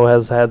also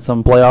has had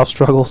some playoff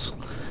struggles.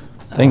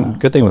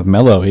 Good thing with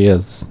Melo, he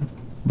has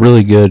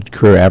really good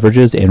career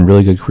averages and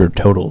really good career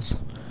totals.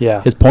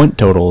 Yeah. His point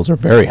totals are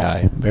very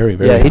high, very,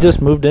 very. Yeah, high. he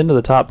just moved into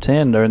the top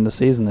 10 during the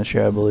season this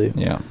year, I believe.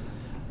 Yeah.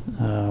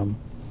 Um,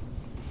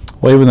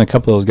 Well, even a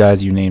couple of those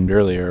guys you named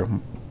earlier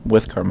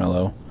with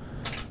Carmelo,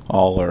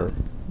 all are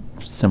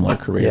similar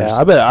careers. yeah,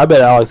 I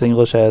bet Alex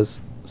English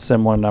has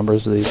similar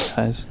numbers to these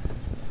guys.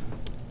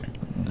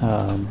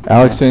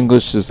 Alex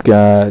English has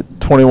got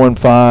 21-5,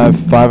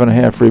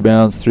 5.5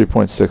 rebounds,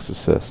 3.6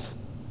 assists.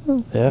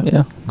 Yeah.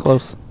 Yeah,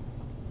 close.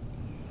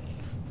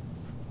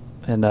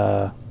 And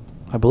I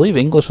believe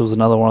English was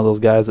another one of those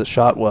guys that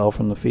shot well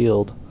from the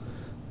field,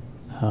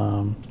 if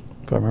I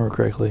remember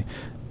correctly.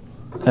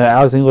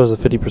 Alex English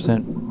is a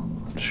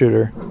 50%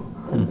 shooter,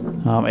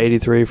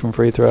 83 from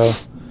free throw.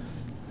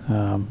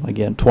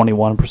 Again,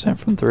 21%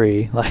 from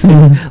 3,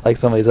 like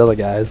some of these other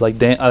guys.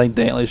 Like I think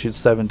Dantley shoots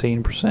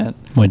 17%.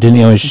 Well, didn't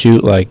he always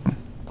shoot like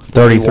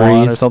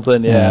 31 33s or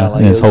something? Yeah,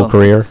 like in his it was whole something-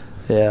 career.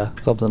 Yeah,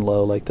 something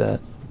low like that.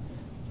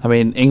 I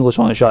mean, English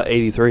only shot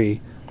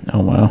 83.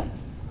 Oh wow.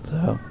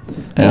 So,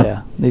 Yeah.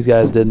 yeah, these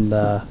guys didn't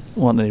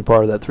want any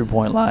part of that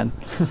 3-point line.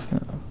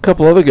 A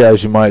couple other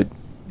guys you might,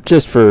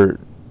 just for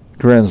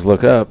grins,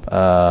 look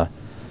up.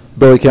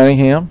 Billy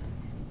Cunningham.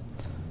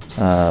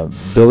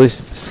 Billy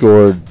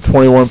scored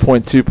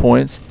 21.2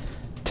 points,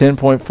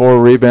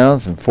 10.4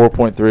 rebounds, and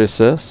 4.3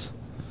 assists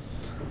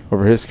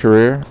over his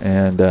career.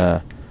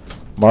 And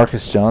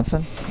Marcus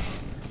Johnson.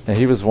 And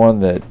he was one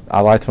that I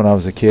liked when I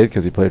was a kid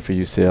because he played for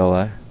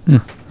UCLA.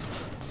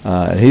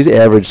 And he's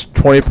averaged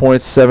 20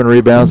 points, 7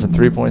 rebounds, and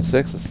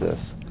 3.6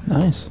 assists.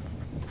 Nice.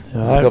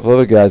 There's a couple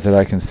other guys that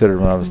I considered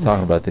when I was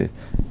talking about these.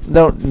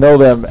 Don't know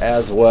them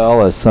as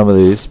well as some of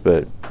these,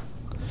 but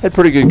had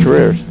pretty good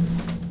careers.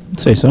 I'd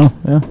say so.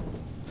 Yeah.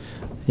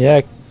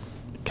 Yeah,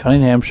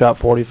 Cunningham shot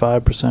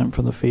 45%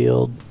 from the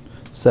field,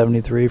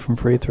 73 from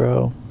free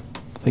throw.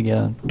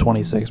 Again,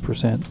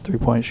 26%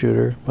 three-point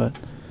shooter, but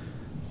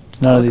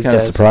none I of was these kind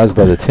of guys. surprised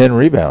by the 10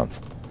 rebounds.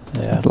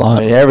 Yeah, That's a I lot.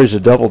 mean, he averaged a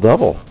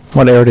double-double.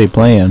 What era did he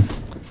play in?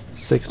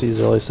 60s,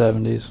 early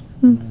 70s.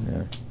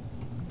 Yeah.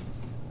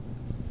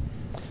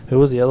 Who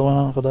was the other one,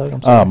 Uncle Doug?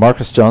 I'm sorry.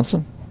 Marcus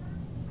Johnson.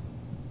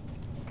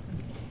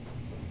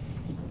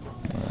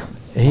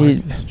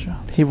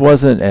 He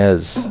wasn't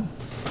as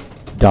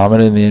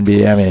dominant in the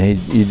NBA. I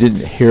mean, you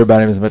didn't hear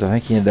about him as much. I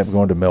think he ended up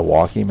going to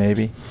Milwaukee,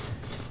 maybe,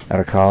 out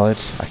of college.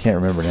 I can't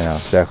remember now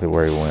exactly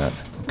where he went.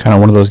 Kind of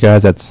one of those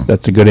guys that's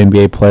a good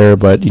NBA player,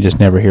 but you just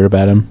never hear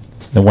about him.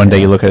 Then one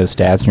day you look at his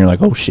stats and you're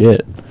like, oh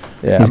shit.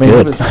 Yeah, He's I mean,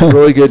 good. he was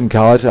really good in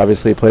college.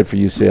 Obviously, he played for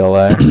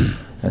UCLA,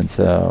 and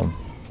so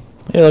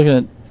You're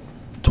looking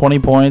at 20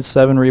 points,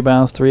 7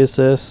 rebounds, 3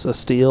 assists, a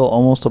steal,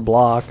 almost a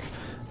block,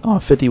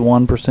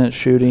 51%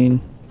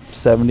 shooting,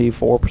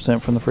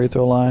 74% from the free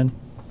throw line.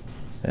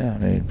 yeah, I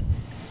mean,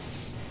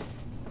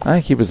 I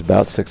think he was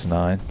about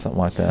 6'9", something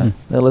like that.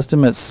 They list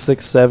him at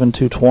 6'7",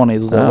 220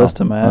 is what they list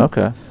him at.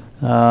 Okay.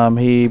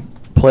 He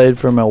played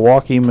for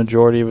Milwaukee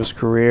majority of his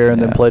career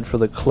and then Yeah. played for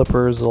the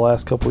Clippers the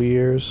last couple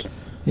years.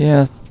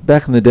 Yeah,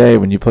 back in the day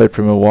when you played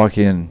for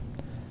Milwaukee and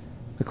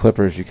the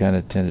Clippers, you kind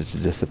of tended to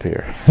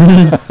disappear.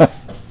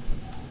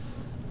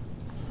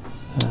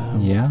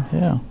 Yeah.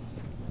 Yeah.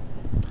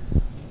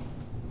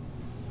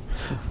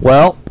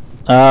 Well,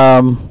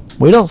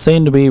 we don't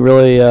seem to be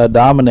really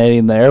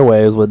dominating the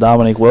airwaves with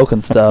Dominique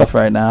Wilkins stuff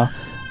right now.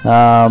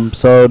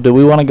 So do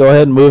we want to go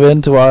ahead and move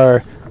into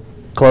our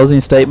closing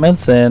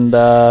statements and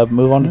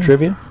move on to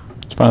trivia?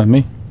 It's fine with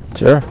me.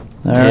 Sure.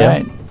 All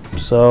right.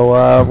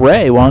 So,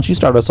 Ray, why don't you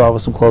start us off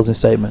with some closing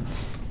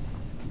statements?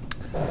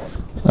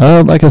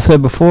 Like I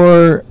said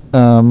before,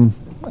 I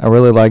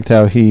really liked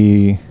how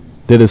he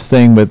did his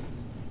thing, but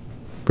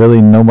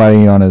really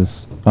nobody on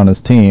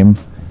his team,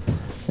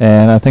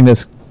 and I think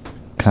that's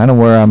kind of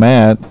where I'm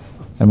at.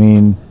 I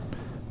mean,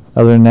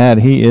 other than that,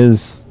 he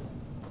is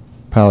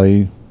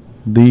probably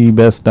the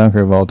best dunker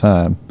of all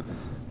time.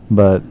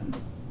 But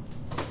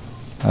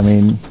I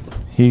mean,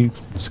 he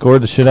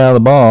scored the shit out of the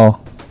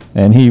ball,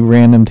 and he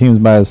ran them teams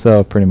by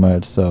himself pretty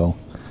much. So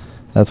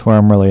that's where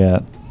I'm really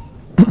at.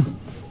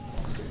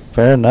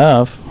 Fair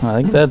enough.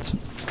 I think that's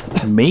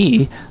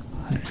me.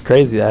 It's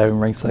crazy that I have him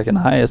ranked second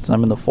highest, and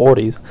I'm in the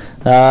 40s.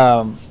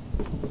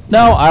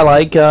 No, I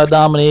like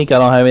Dominique. I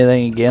don't have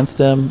anything against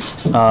him.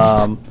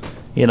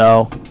 You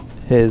know,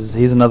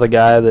 he's another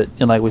guy that,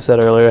 and like we said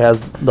earlier,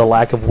 has the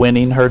lack of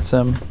winning hurts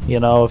him.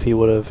 You know, if he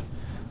would have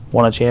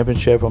won a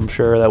championship, I'm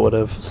sure that would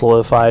have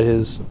solidified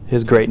his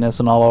greatness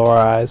in all of our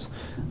eyes.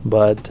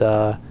 But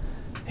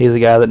he's a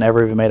guy that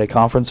never even made a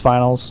conference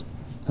finals,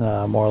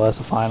 more or less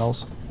a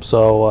finals.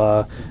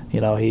 So, you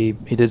know, he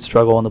did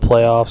struggle in the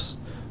playoffs.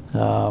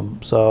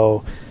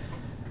 So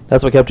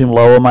that's what kept him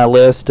low on my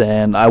list.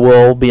 And I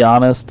will be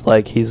honest,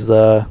 like he's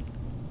I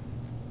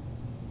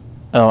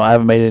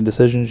haven't made any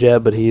decisions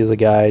yet, but he is a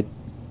guy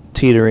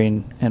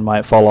teetering and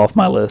might fall off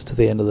my list at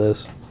the end of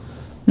this.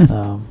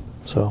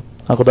 So,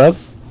 Uncle Doug?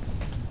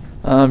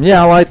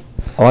 Yeah, I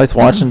liked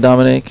watching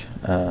Dominique.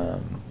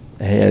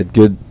 He had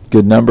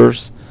good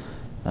numbers,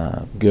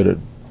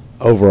 good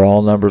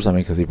overall numbers. I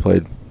mean, because he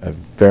played a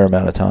fair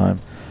amount of time.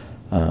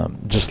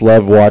 Just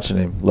loved watching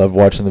him. Loved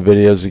watching the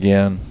videos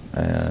again.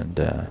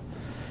 And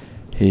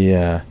he,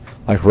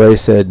 like Ray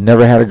said,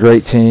 never had a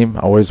great team.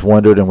 I always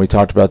wondered, and we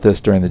talked about this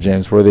during the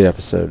James Worthy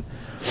episode,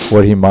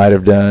 what he might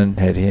have done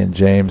had he and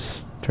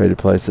James traded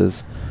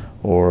places,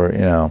 or, you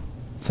know,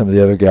 some of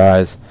the other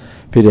guys.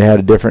 If he'd had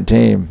a different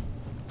team,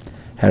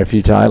 had a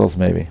few titles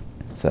maybe.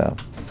 So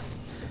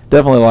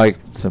definitely like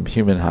some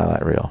human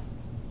highlight reel.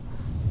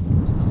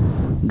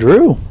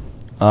 Drew?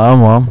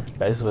 Well,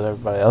 basically what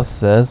everybody else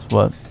says,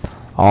 what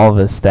all of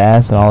his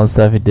stats and all the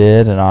stuff he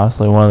did, and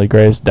obviously one of the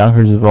greatest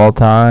dunkers of all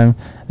time,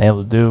 and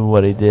able to do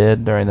what he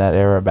did during that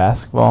era of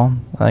basketball.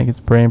 I think it's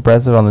pretty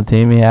impressive on the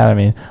team he had. I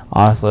mean,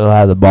 honestly, he'll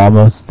have the ball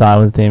most of the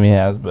time with the team he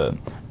has, but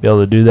be able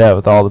to do that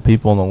with all the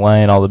people in the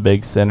lane, all the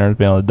big centers,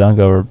 being able to dunk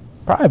over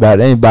probably about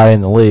anybody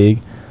in the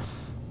league,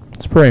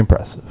 it's pretty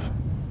impressive.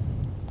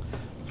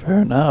 Fair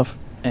enough.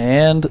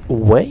 And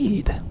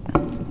Wade?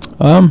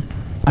 I mean,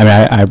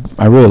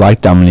 I really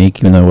like Dominique,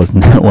 even though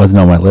it wasn't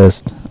on my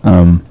list.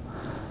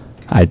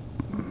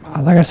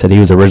 Like I said, he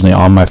was originally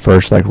on my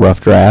first rough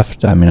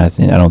draft. I mean, I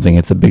don't think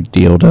it's a big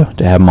deal to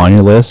have him on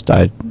your list.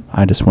 I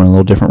just went a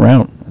little different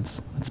route.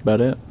 That's about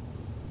it.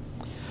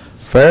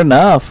 Fair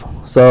enough.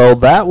 So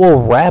that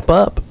will wrap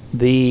up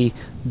the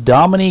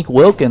Dominique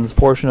Wilkins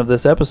portion of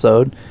this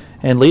episode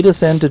and lead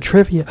us into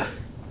trivia.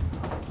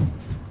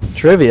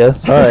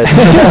 Sorry.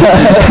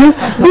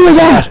 Who was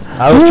that?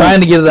 I was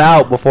trying to get it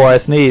out before I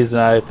sneezed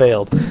and I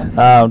failed.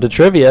 To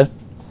trivia,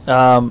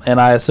 and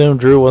I assume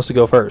Drew wants to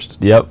go first.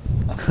 Yep.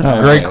 Great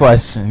right.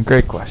 question.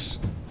 Great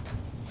question.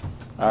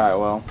 All right,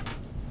 well.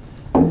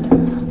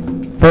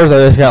 First, I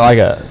just got like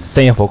a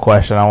sample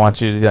question. I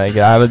want you to like,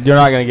 you're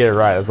not gonna get it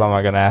right. That's why I'm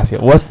not gonna ask you.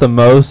 What's the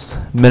most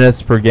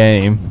minutes per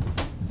game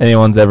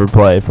anyone's ever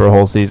played for a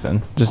whole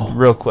season? Just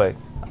real quick.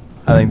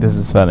 I think this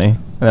is funny.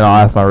 And then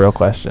I'll ask my real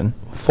question.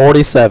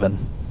 47.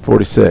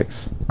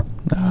 46.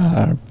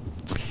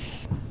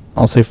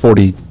 I'll say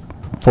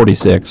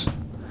 46.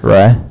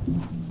 Right?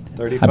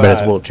 35. I bet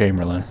it's Will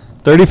Chamberlain.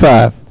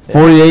 35.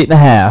 48 and a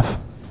half.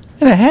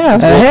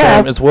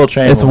 It's Will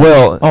Chamberlain. It's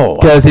Will. Oh, wow.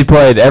 Because he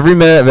played every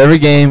minute of every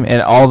game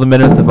and all the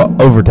minutes of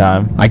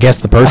overtime. I guess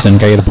the person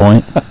can get a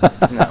point.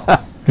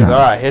 All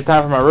right, here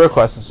time for my real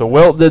question. So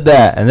Wilt did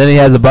that, and then he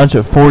has a bunch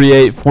of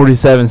 48,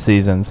 47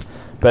 seasons.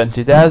 But in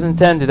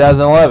 2010,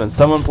 2011,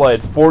 someone played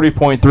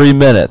 40.3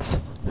 minutes.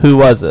 Who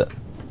was it?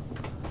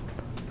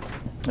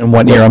 In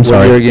what year? I'm What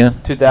sorry. year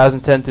again?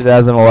 2010,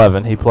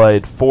 2011. He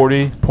played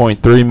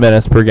 40.3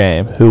 minutes per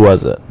game. Who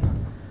was it?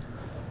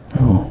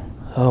 Ooh,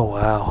 Oh,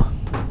 wow.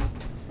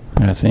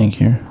 I gotta think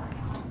here.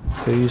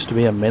 Who used to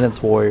be a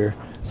minutes warrior?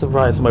 It's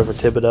probably somebody for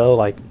Thibodeau,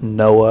 like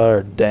Noah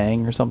or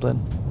Dang or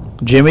something.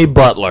 Jimmy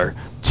Butler.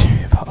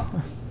 Jimmy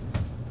Butler.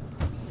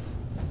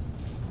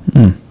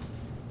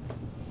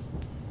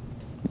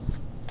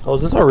 Oh,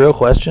 is this our real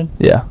question?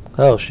 Yeah.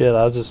 Oh shit!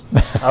 I was just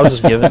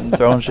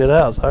throwing shit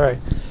out. Sorry.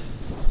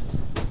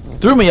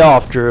 Threw me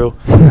off, Drew.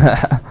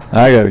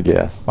 I got to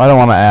guess. I don't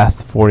want to ask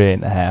the 48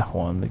 and a half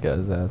one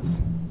because that's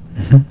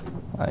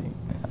like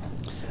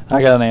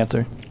I got an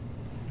answer.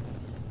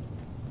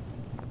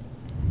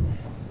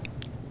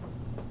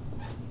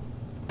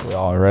 we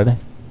all ready?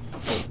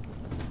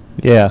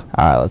 Yeah.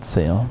 All right, let's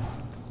see him.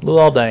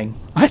 Luol Deng.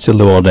 I said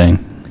Luol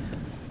Deng.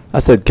 I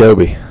said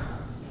Kobe.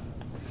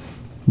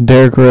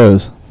 Derrick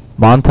Rose.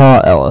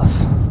 Monta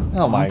Ellis.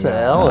 Oh Monta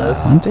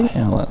Ellis. Monte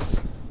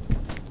Ellis.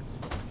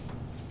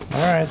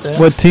 All right then.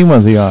 What team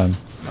was he on?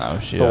 Oh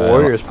shit. The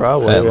Warriors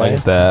probably. I didn't look Right?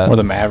 at that. Or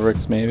the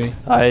Mavericks, maybe.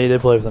 He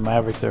did play for the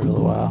Mavericks there for a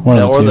little while. One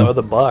of the two. Or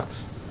the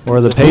Bucks.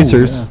 Or the Ooh,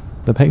 Pacers? yeah.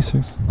 The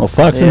Pacers. Well,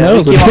 fuck, who Yeah,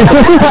 knows? he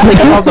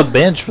came off the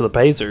bench for the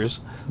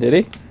Pacers. Did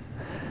he?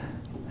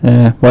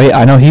 Yeah. Well,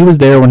 I know he was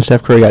there when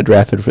Steph Curry got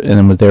drafted, and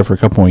then was there for a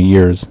couple more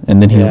years,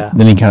 and then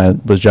he kind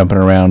of was jumping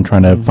around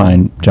trying to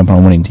jumping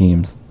on winning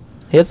teams.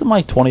 He had some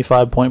like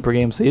 25 point per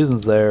game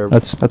seasons there.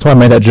 That's why I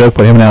made that joke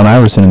about him and Allen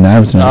Iverson and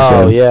Iverson.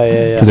 Oh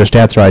yeah. Because their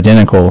stats are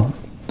identical,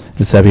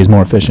 except he's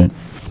more efficient.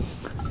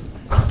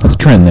 That's a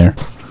trend there.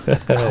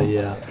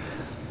 Yeah.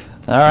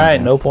 All right,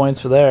 no points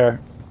for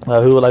there.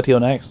 Who would like to go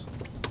next?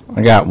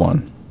 I got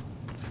one.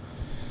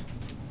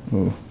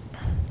 Ooh.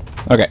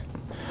 Okay.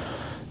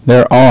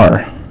 There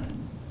are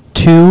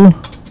 2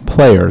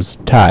 players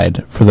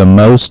tied for the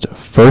most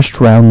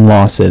first-round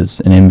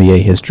losses in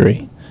NBA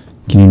history.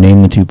 Can you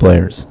name the 2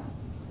 players?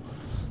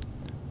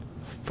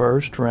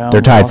 First round.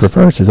 They're tied for loss.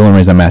 first. Is the only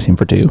reason I'm asking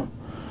for 2.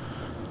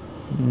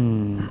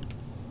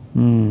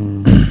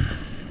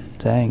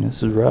 Dang,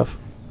 this is rough.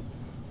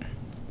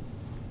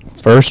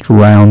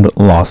 First-round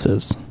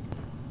losses.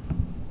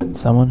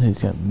 Someone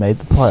who's made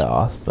the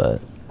playoffs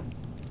but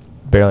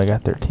barely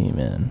got their team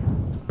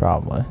in,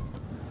 probably.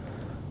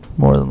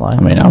 More than likely.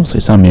 I mean, obviously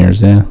some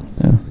years, yeah.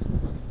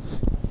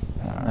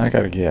 I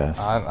got to guess.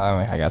 I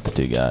think I got the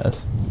 2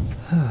 guys.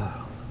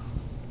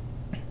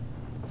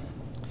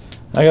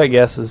 I got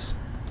guesses.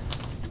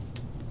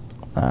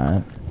 All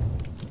right.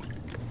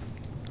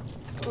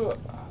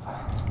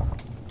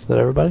 Is that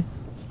everybody?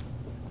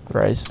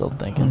 Ray's still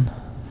thinking.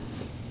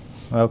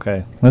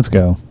 Okay, let's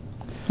go.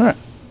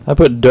 I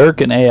put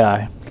Dirk and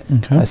AI.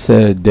 Okay. I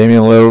said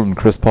Damian Lillard and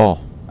Chris Paul.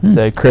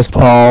 Say Chris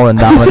Paul and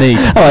Dominique.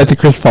 I like the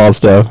Chris Paul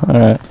stuff. All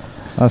right.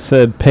 I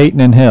said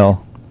Peyton and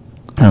Hill.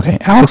 Okay,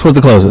 Alex was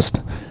the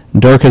closest.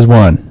 Dirk has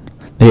won.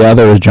 The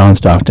other is John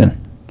Stockton.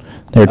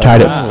 They're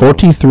tied at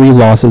 43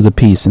 losses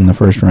apiece in the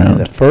first In round.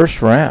 the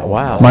first round.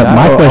 Wow. My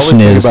I always question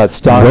think is, about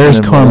Stockton where's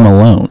and Karl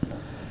Malone?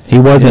 He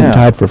wasn't Yeah.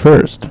 tied for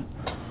first.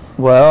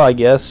 Well, I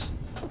guess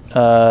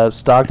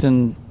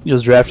Stockton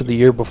was drafted the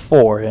year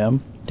before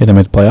him. Did they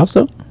make the playoffs,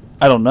 though?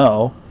 I don't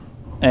know.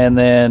 And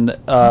then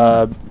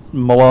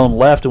Malone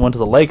left and went to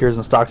the Lakers,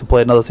 and Stockton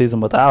played another season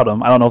without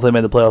him. I don't know if they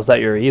made the playoffs that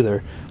year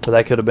either, but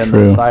that could have been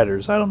True. the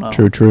deciders. I don't know.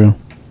 True.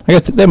 I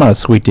guess they might have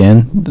squeaked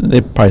in.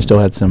 They probably still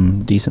had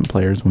some decent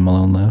players when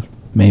Malone left.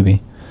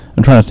 Maybe.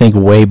 I'm trying to think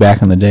way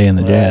back in the day in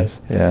the Right. Jazz.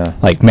 Yeah.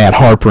 Like Matt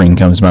Harpering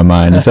comes to my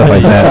mind and stuff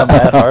like that.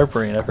 Matt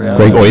Harpering, I forgot.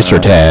 Greg about Oyster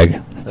that.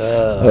 Tag.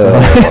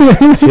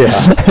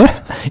 Yeah.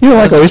 You don't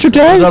like Oyster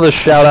Tag? Another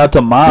shout out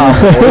to Mom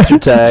for Oyster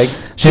Tag.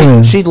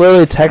 Hmm. She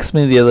literally texted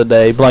me the other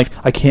day, like,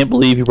 I can't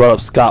believe you brought up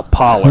Scott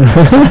Pollard.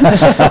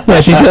 Yeah,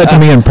 she said that to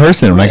me in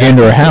person when I came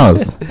to her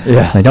house.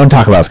 Yeah. Like, don't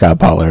talk about Scott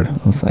Pollard. I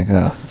was like,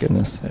 oh,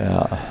 goodness.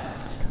 Yeah.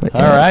 But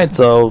All yes. right,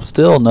 so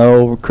still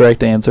no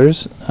correct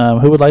answers.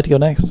 Who would like to go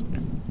next?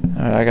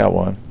 All right, I got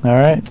one. All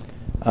right.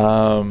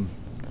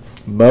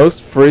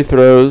 Most free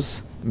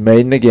throws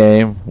made in a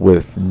game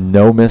with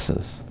no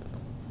misses.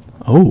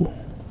 Oh.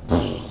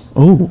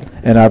 Oh.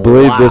 And I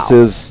believe this Wow.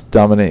 is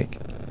Dominique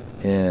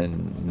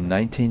in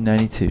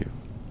 1992.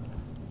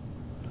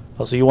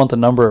 Oh, so you want the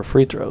number of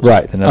free throws?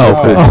 Right. The number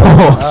of free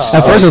throws.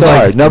 At first, it was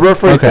Sorry, like, number of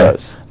free okay.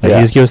 throws. Like, you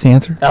just give us the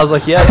answer? I was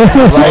like, yeah.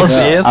 That's the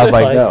answer. I was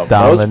like, No,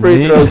 Dominique. most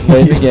free throws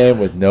made the game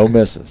with no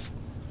misses.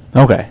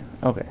 Okay.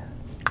 Okay.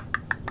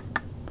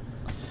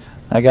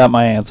 I got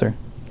my answer.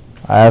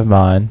 I have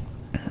mine.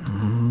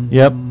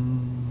 Yep.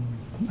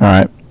 All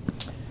right.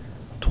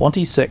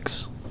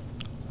 26.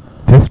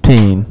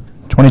 15.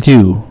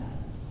 22.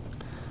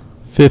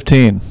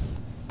 15.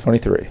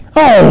 23.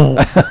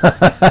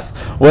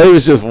 Oh! Wade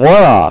was just one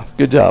off.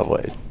 Good job,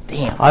 Wade.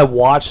 I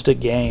watched a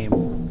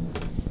game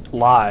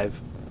live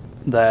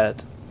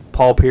that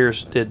Paul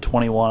Pierce did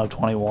 21 of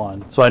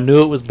 21. So I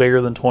knew it was bigger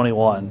than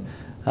 21.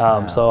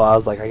 So I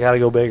was like, I got to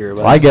go bigger.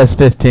 But Well, I guess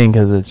 15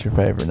 because it's your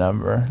favorite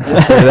number.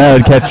 That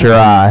would catch your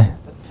eye.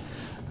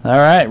 All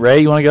right, Ray,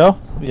 you want to go?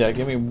 Yeah,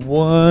 give me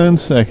 1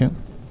 second.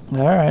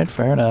 All right,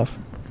 fair enough.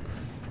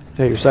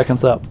 Okay, your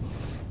second's up.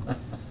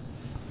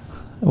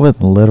 It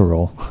wasn't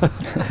literal.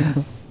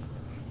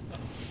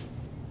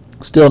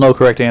 Still no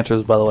correct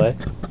answers, by the way.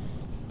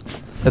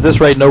 At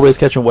this rate, nobody's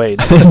catching Wade.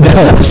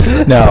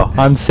 No,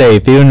 I'm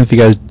safe. Even if you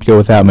guys go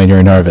without me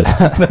during harvest,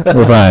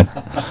 we're fine.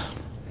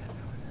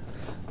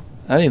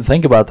 I didn't even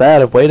think about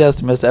that. If Wade has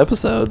to miss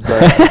episodes,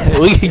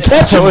 we can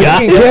catch him,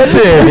 guys.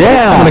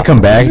 Yeah. I'm gonna come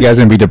back. You guys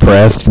are gonna be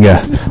depressed.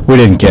 Yeah, we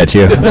didn't catch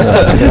you.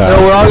 No,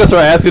 we're all gonna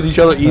start asking each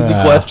other easy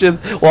questions.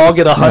 We'll all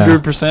get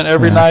 100%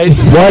 every night.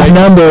 What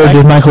number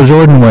did Michael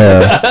Jordan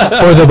wear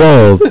for the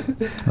Bulls?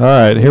 All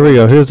right, here we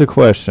go. Here's a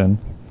question.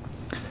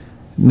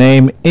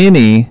 Name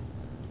any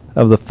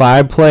of the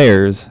 5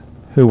 players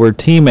who were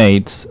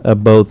teammates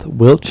of both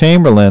Wilt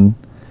Chamberlain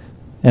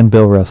and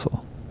Bill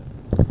Russell.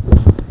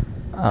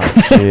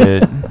 Oh,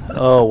 shit.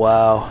 Oh,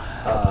 wow.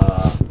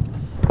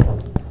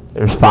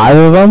 There's 5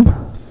 of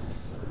them?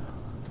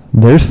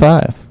 There's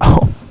 5.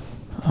 Oh.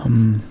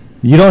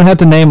 You don't have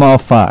to name all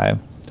 5.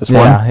 Just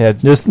one. Yeah.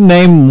 Just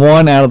name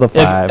one out of the If,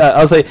 5. I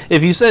was like,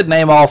 if you said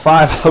name all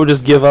 5, I would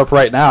just give up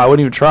right now. I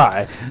wouldn't even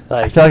try. I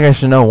Like, feel like I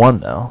should know one,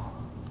 though.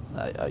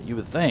 you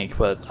would think,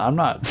 but I'm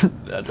not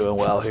doing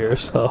well here.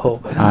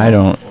 So I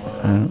don't.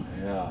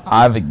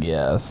 I have a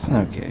guess.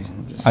 Okay.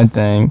 I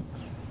think.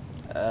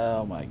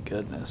 oh my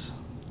goodness.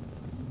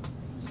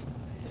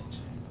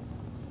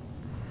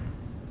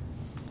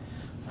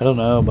 I don't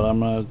know, but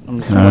I'm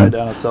just gonna write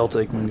down a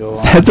Celtic and go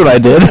on. That's what I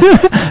did.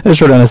 I just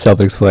wrote down a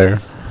Celtics player.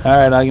 All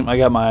right, I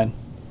got mine.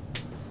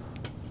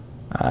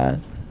 Yeah,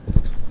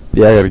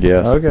 I got a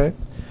guess. Okay.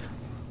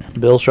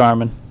 Bill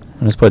Sharman.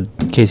 I just put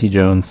Casey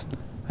Jones.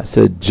 I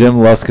said Jim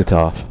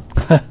Luskatoff.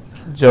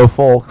 Joe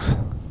Folks.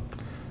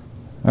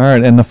 All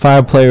right, and the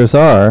 5 players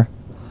are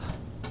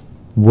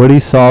Woody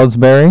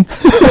Salisbury,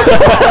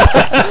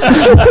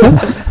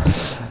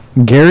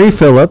 Gary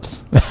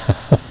Phillips,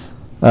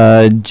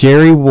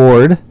 Jerry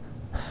Ward,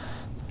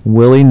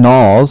 Willie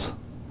Knowles,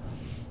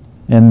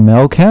 and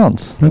Mel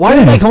Counts. Why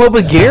did I come up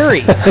with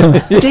Gary?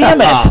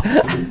 Damn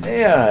it!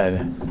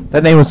 Man.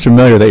 That name was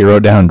familiar that you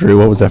wrote down, Drew.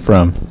 What was that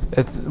from?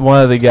 It's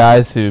one of the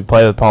guys who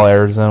played with Paul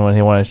Arizona when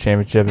he won his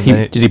championship. And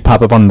then Did he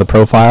pop up on the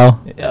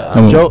profile?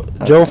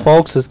 Joe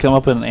Folks has come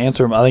up and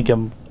answered him. I think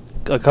him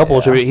a couple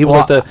of he was Well,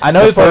 like the I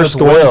know the he played first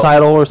with scoring Will.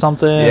 title or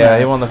something. yeah,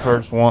 he won the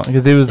first one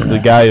because he was the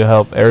guy who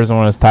helped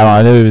Arizona win his title.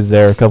 I knew he was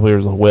there a couple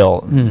years with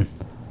Will.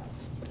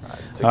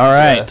 All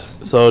right.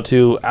 So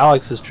to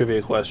Alex's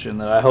trivia question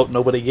that I hope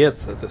nobody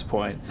gets at this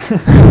point.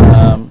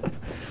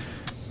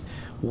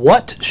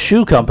 What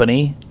shoe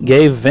company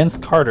gave Vince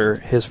Carter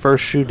his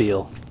first shoe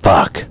deal?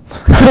 Fuck.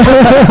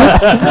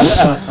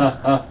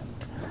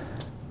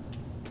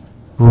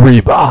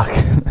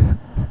 Reebok.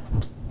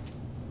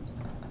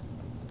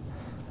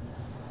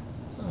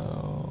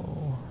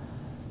 Oh.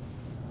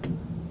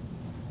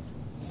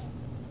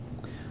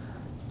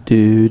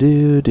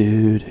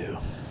 Do.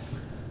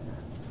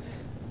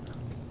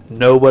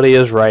 Nobody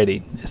is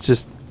writing. It's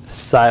just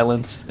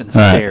silence and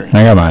All right, staring.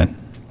 I got mine.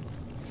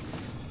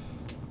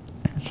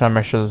 Trying to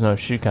make sure there's no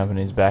shoe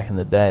companies back in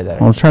the day that.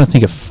 I was trying to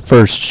think of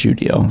first shoe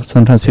deal.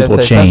 Sometimes Yeah, people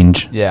say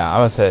change. Yeah, I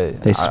would say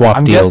They swap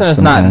I'm deals guessing it's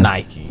not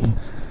sometimes. Nike.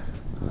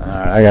 All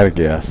right, I got a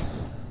guess.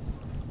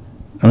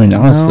 I mean,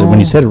 honestly, when No.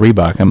 you said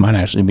Reebok, I might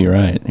actually be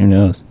right. Who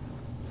knows?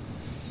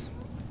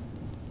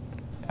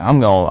 I'm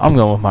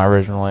going with my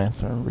original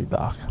answer,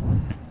 Reebok.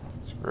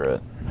 Screw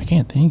it. I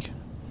can't think.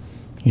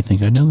 You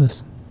think I know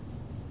this?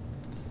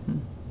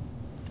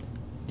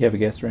 You have a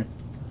guess, right?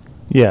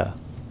 Yeah.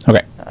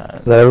 Okay.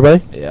 Is that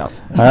everybody? Yeah. All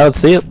right, let's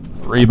see it.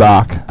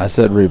 Reebok. I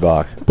said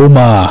Reebok.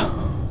 Puma.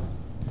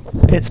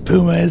 It's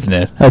Puma, isn't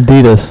it?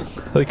 Adidas.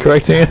 The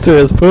correct answer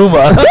is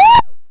Puma.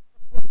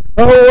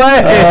 No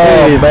way!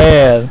 Oh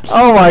man.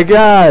 Oh my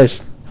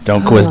gosh!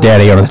 Don't quiz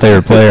Daddy on his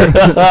favorite player.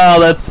 Oh,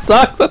 that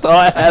sucks. I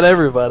thought I had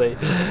everybody.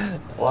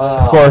 Wow.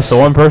 Of course, the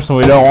one person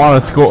we don't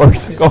want to score.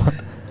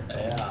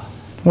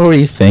 What were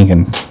you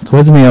thinking?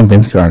 Quiz me on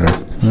Vince Carter.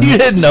 You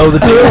didn't know the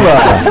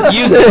Puma.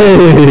 You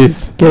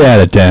Jeez. Get out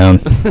of town.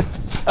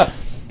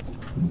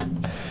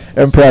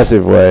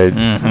 Impressive, Wade.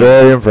 Mhm.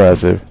 Very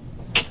impressive.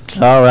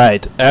 All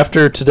right.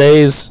 After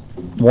today's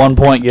 1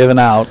 point given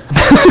out, To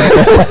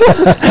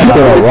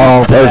the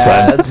wrong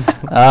person.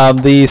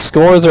 The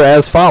scores are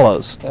as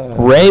follows.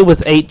 Ray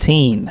with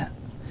 18.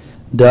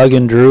 Doug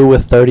and Drew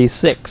with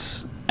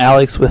 36.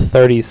 Alex with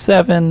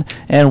 37.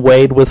 And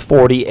Wade with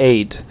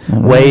 48.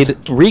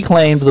 Wade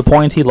reclaimed the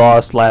point he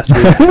lost last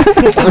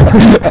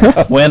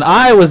week when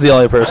I was the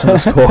only person to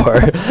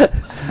score.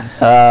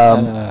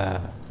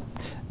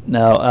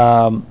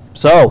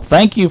 So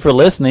thank you for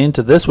listening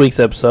to this week's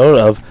episode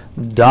of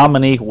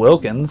Dominique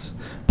Wilkins.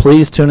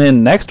 Please tune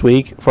in next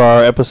week for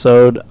our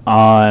episode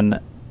on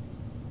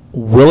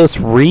Willis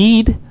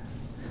Reed.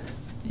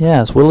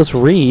 Yes, Willis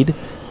Reed.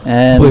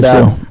 And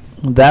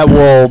that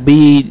will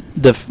be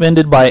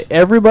defended by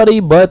everybody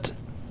but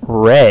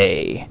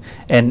Ray.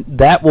 And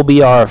that will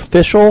be our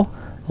official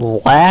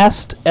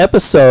last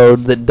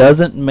episode that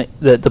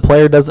that the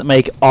player doesn't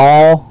make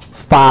all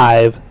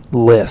 5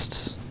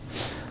 lists.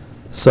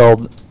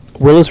 So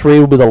Willis Reed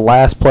will be the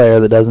last player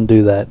that doesn't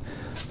do that.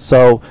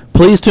 So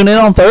please tune in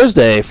on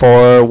Thursday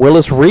for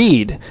Willis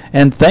Reed.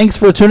 And thanks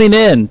for tuning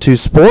in to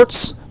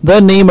Sports the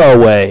Nemo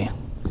Way.